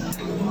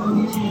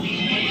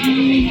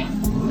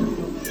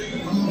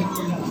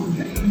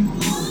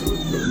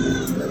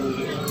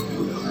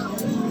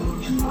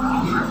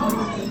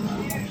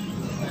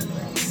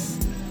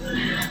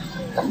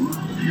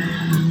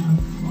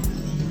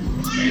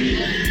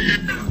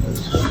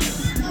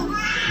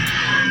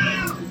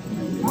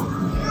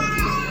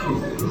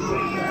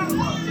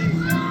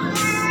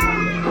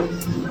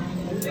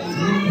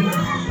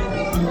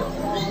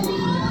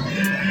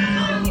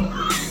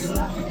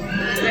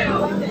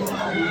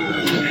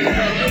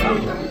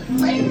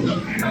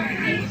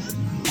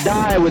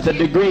 Die with a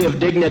degree of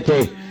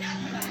dignity.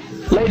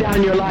 Lay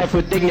down your life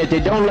with dignity.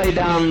 Don't lay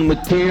down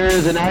with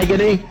tears and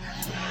agony.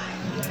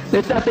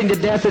 There's nothing to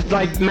death. It's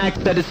like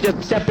Max said, it's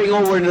just stepping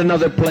over into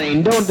another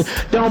plane.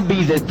 Don't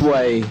be this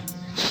way.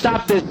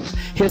 Stop this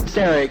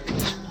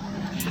hysterics.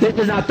 This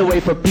is not the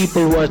way for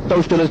people who are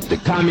socialist,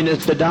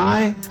 communists to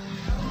die.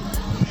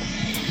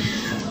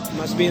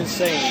 Must be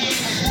insane.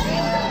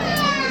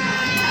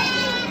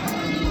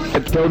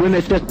 Children,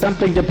 it's just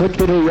something to put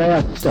you to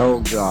rest. Oh,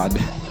 God.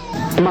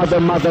 Mother,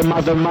 mother,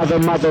 mother, mother,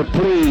 mother,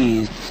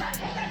 please.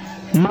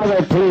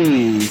 Mother,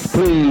 please,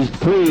 please,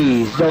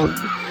 please,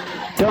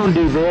 don't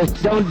do this,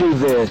 don't do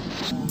this.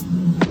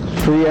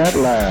 Free at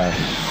last.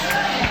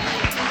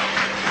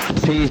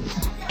 Please,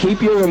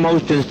 keep your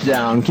emotions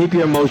down, keep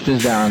your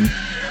emotions down.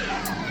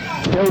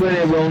 Children,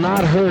 it will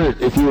not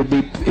hurt if you'll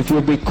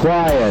be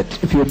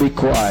quiet, if you'll be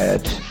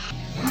quiet.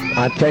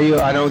 I tell you,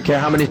 I don't care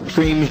how many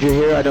screams you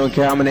hear, I don't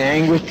care how many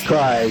anguished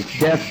cries.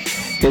 Death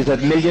is a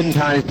million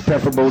times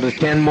preferable to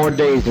 10 more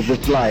days of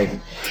this life.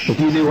 If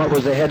you knew what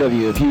was ahead of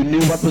you, if you knew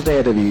what was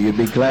ahead of you, you'd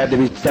be glad to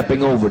be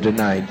stepping over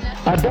tonight.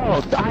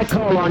 Adults, I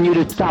call on you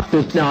to stop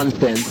this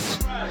nonsense.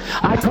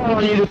 I call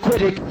on you to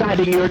quit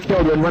exciting your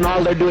children when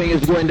all they're doing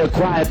is going to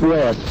quiet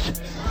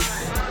rest.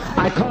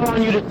 I call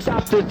on you to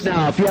stop this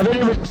now, if you have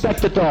any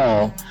respect at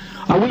all.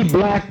 Are we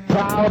black,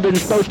 proud, and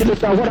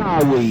socialist, or what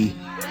are we?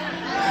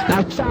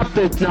 Now stop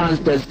this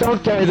nonsense.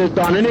 Don't carry this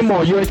on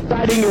anymore. You're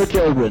exciting your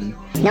children.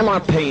 No more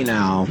pain,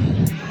 Al.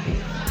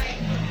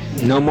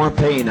 No more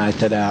pain, I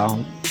said,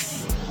 Al.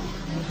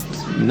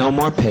 No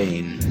more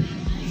pain.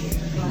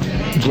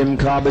 Jim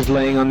Cobb is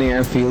laying on the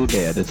airfield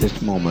dead at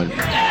this moment.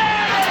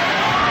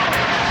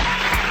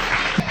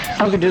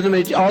 All they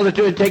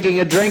do is taking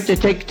a drink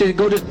to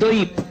go to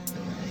sleep.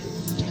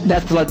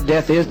 That's what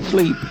death is,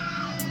 sleep.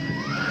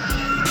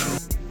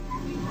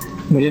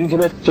 We didn't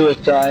commit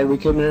suicide. We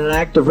committed an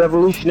act of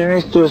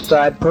revolutionary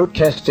suicide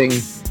protesting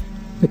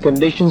the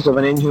conditions of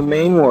an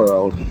inhumane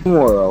world.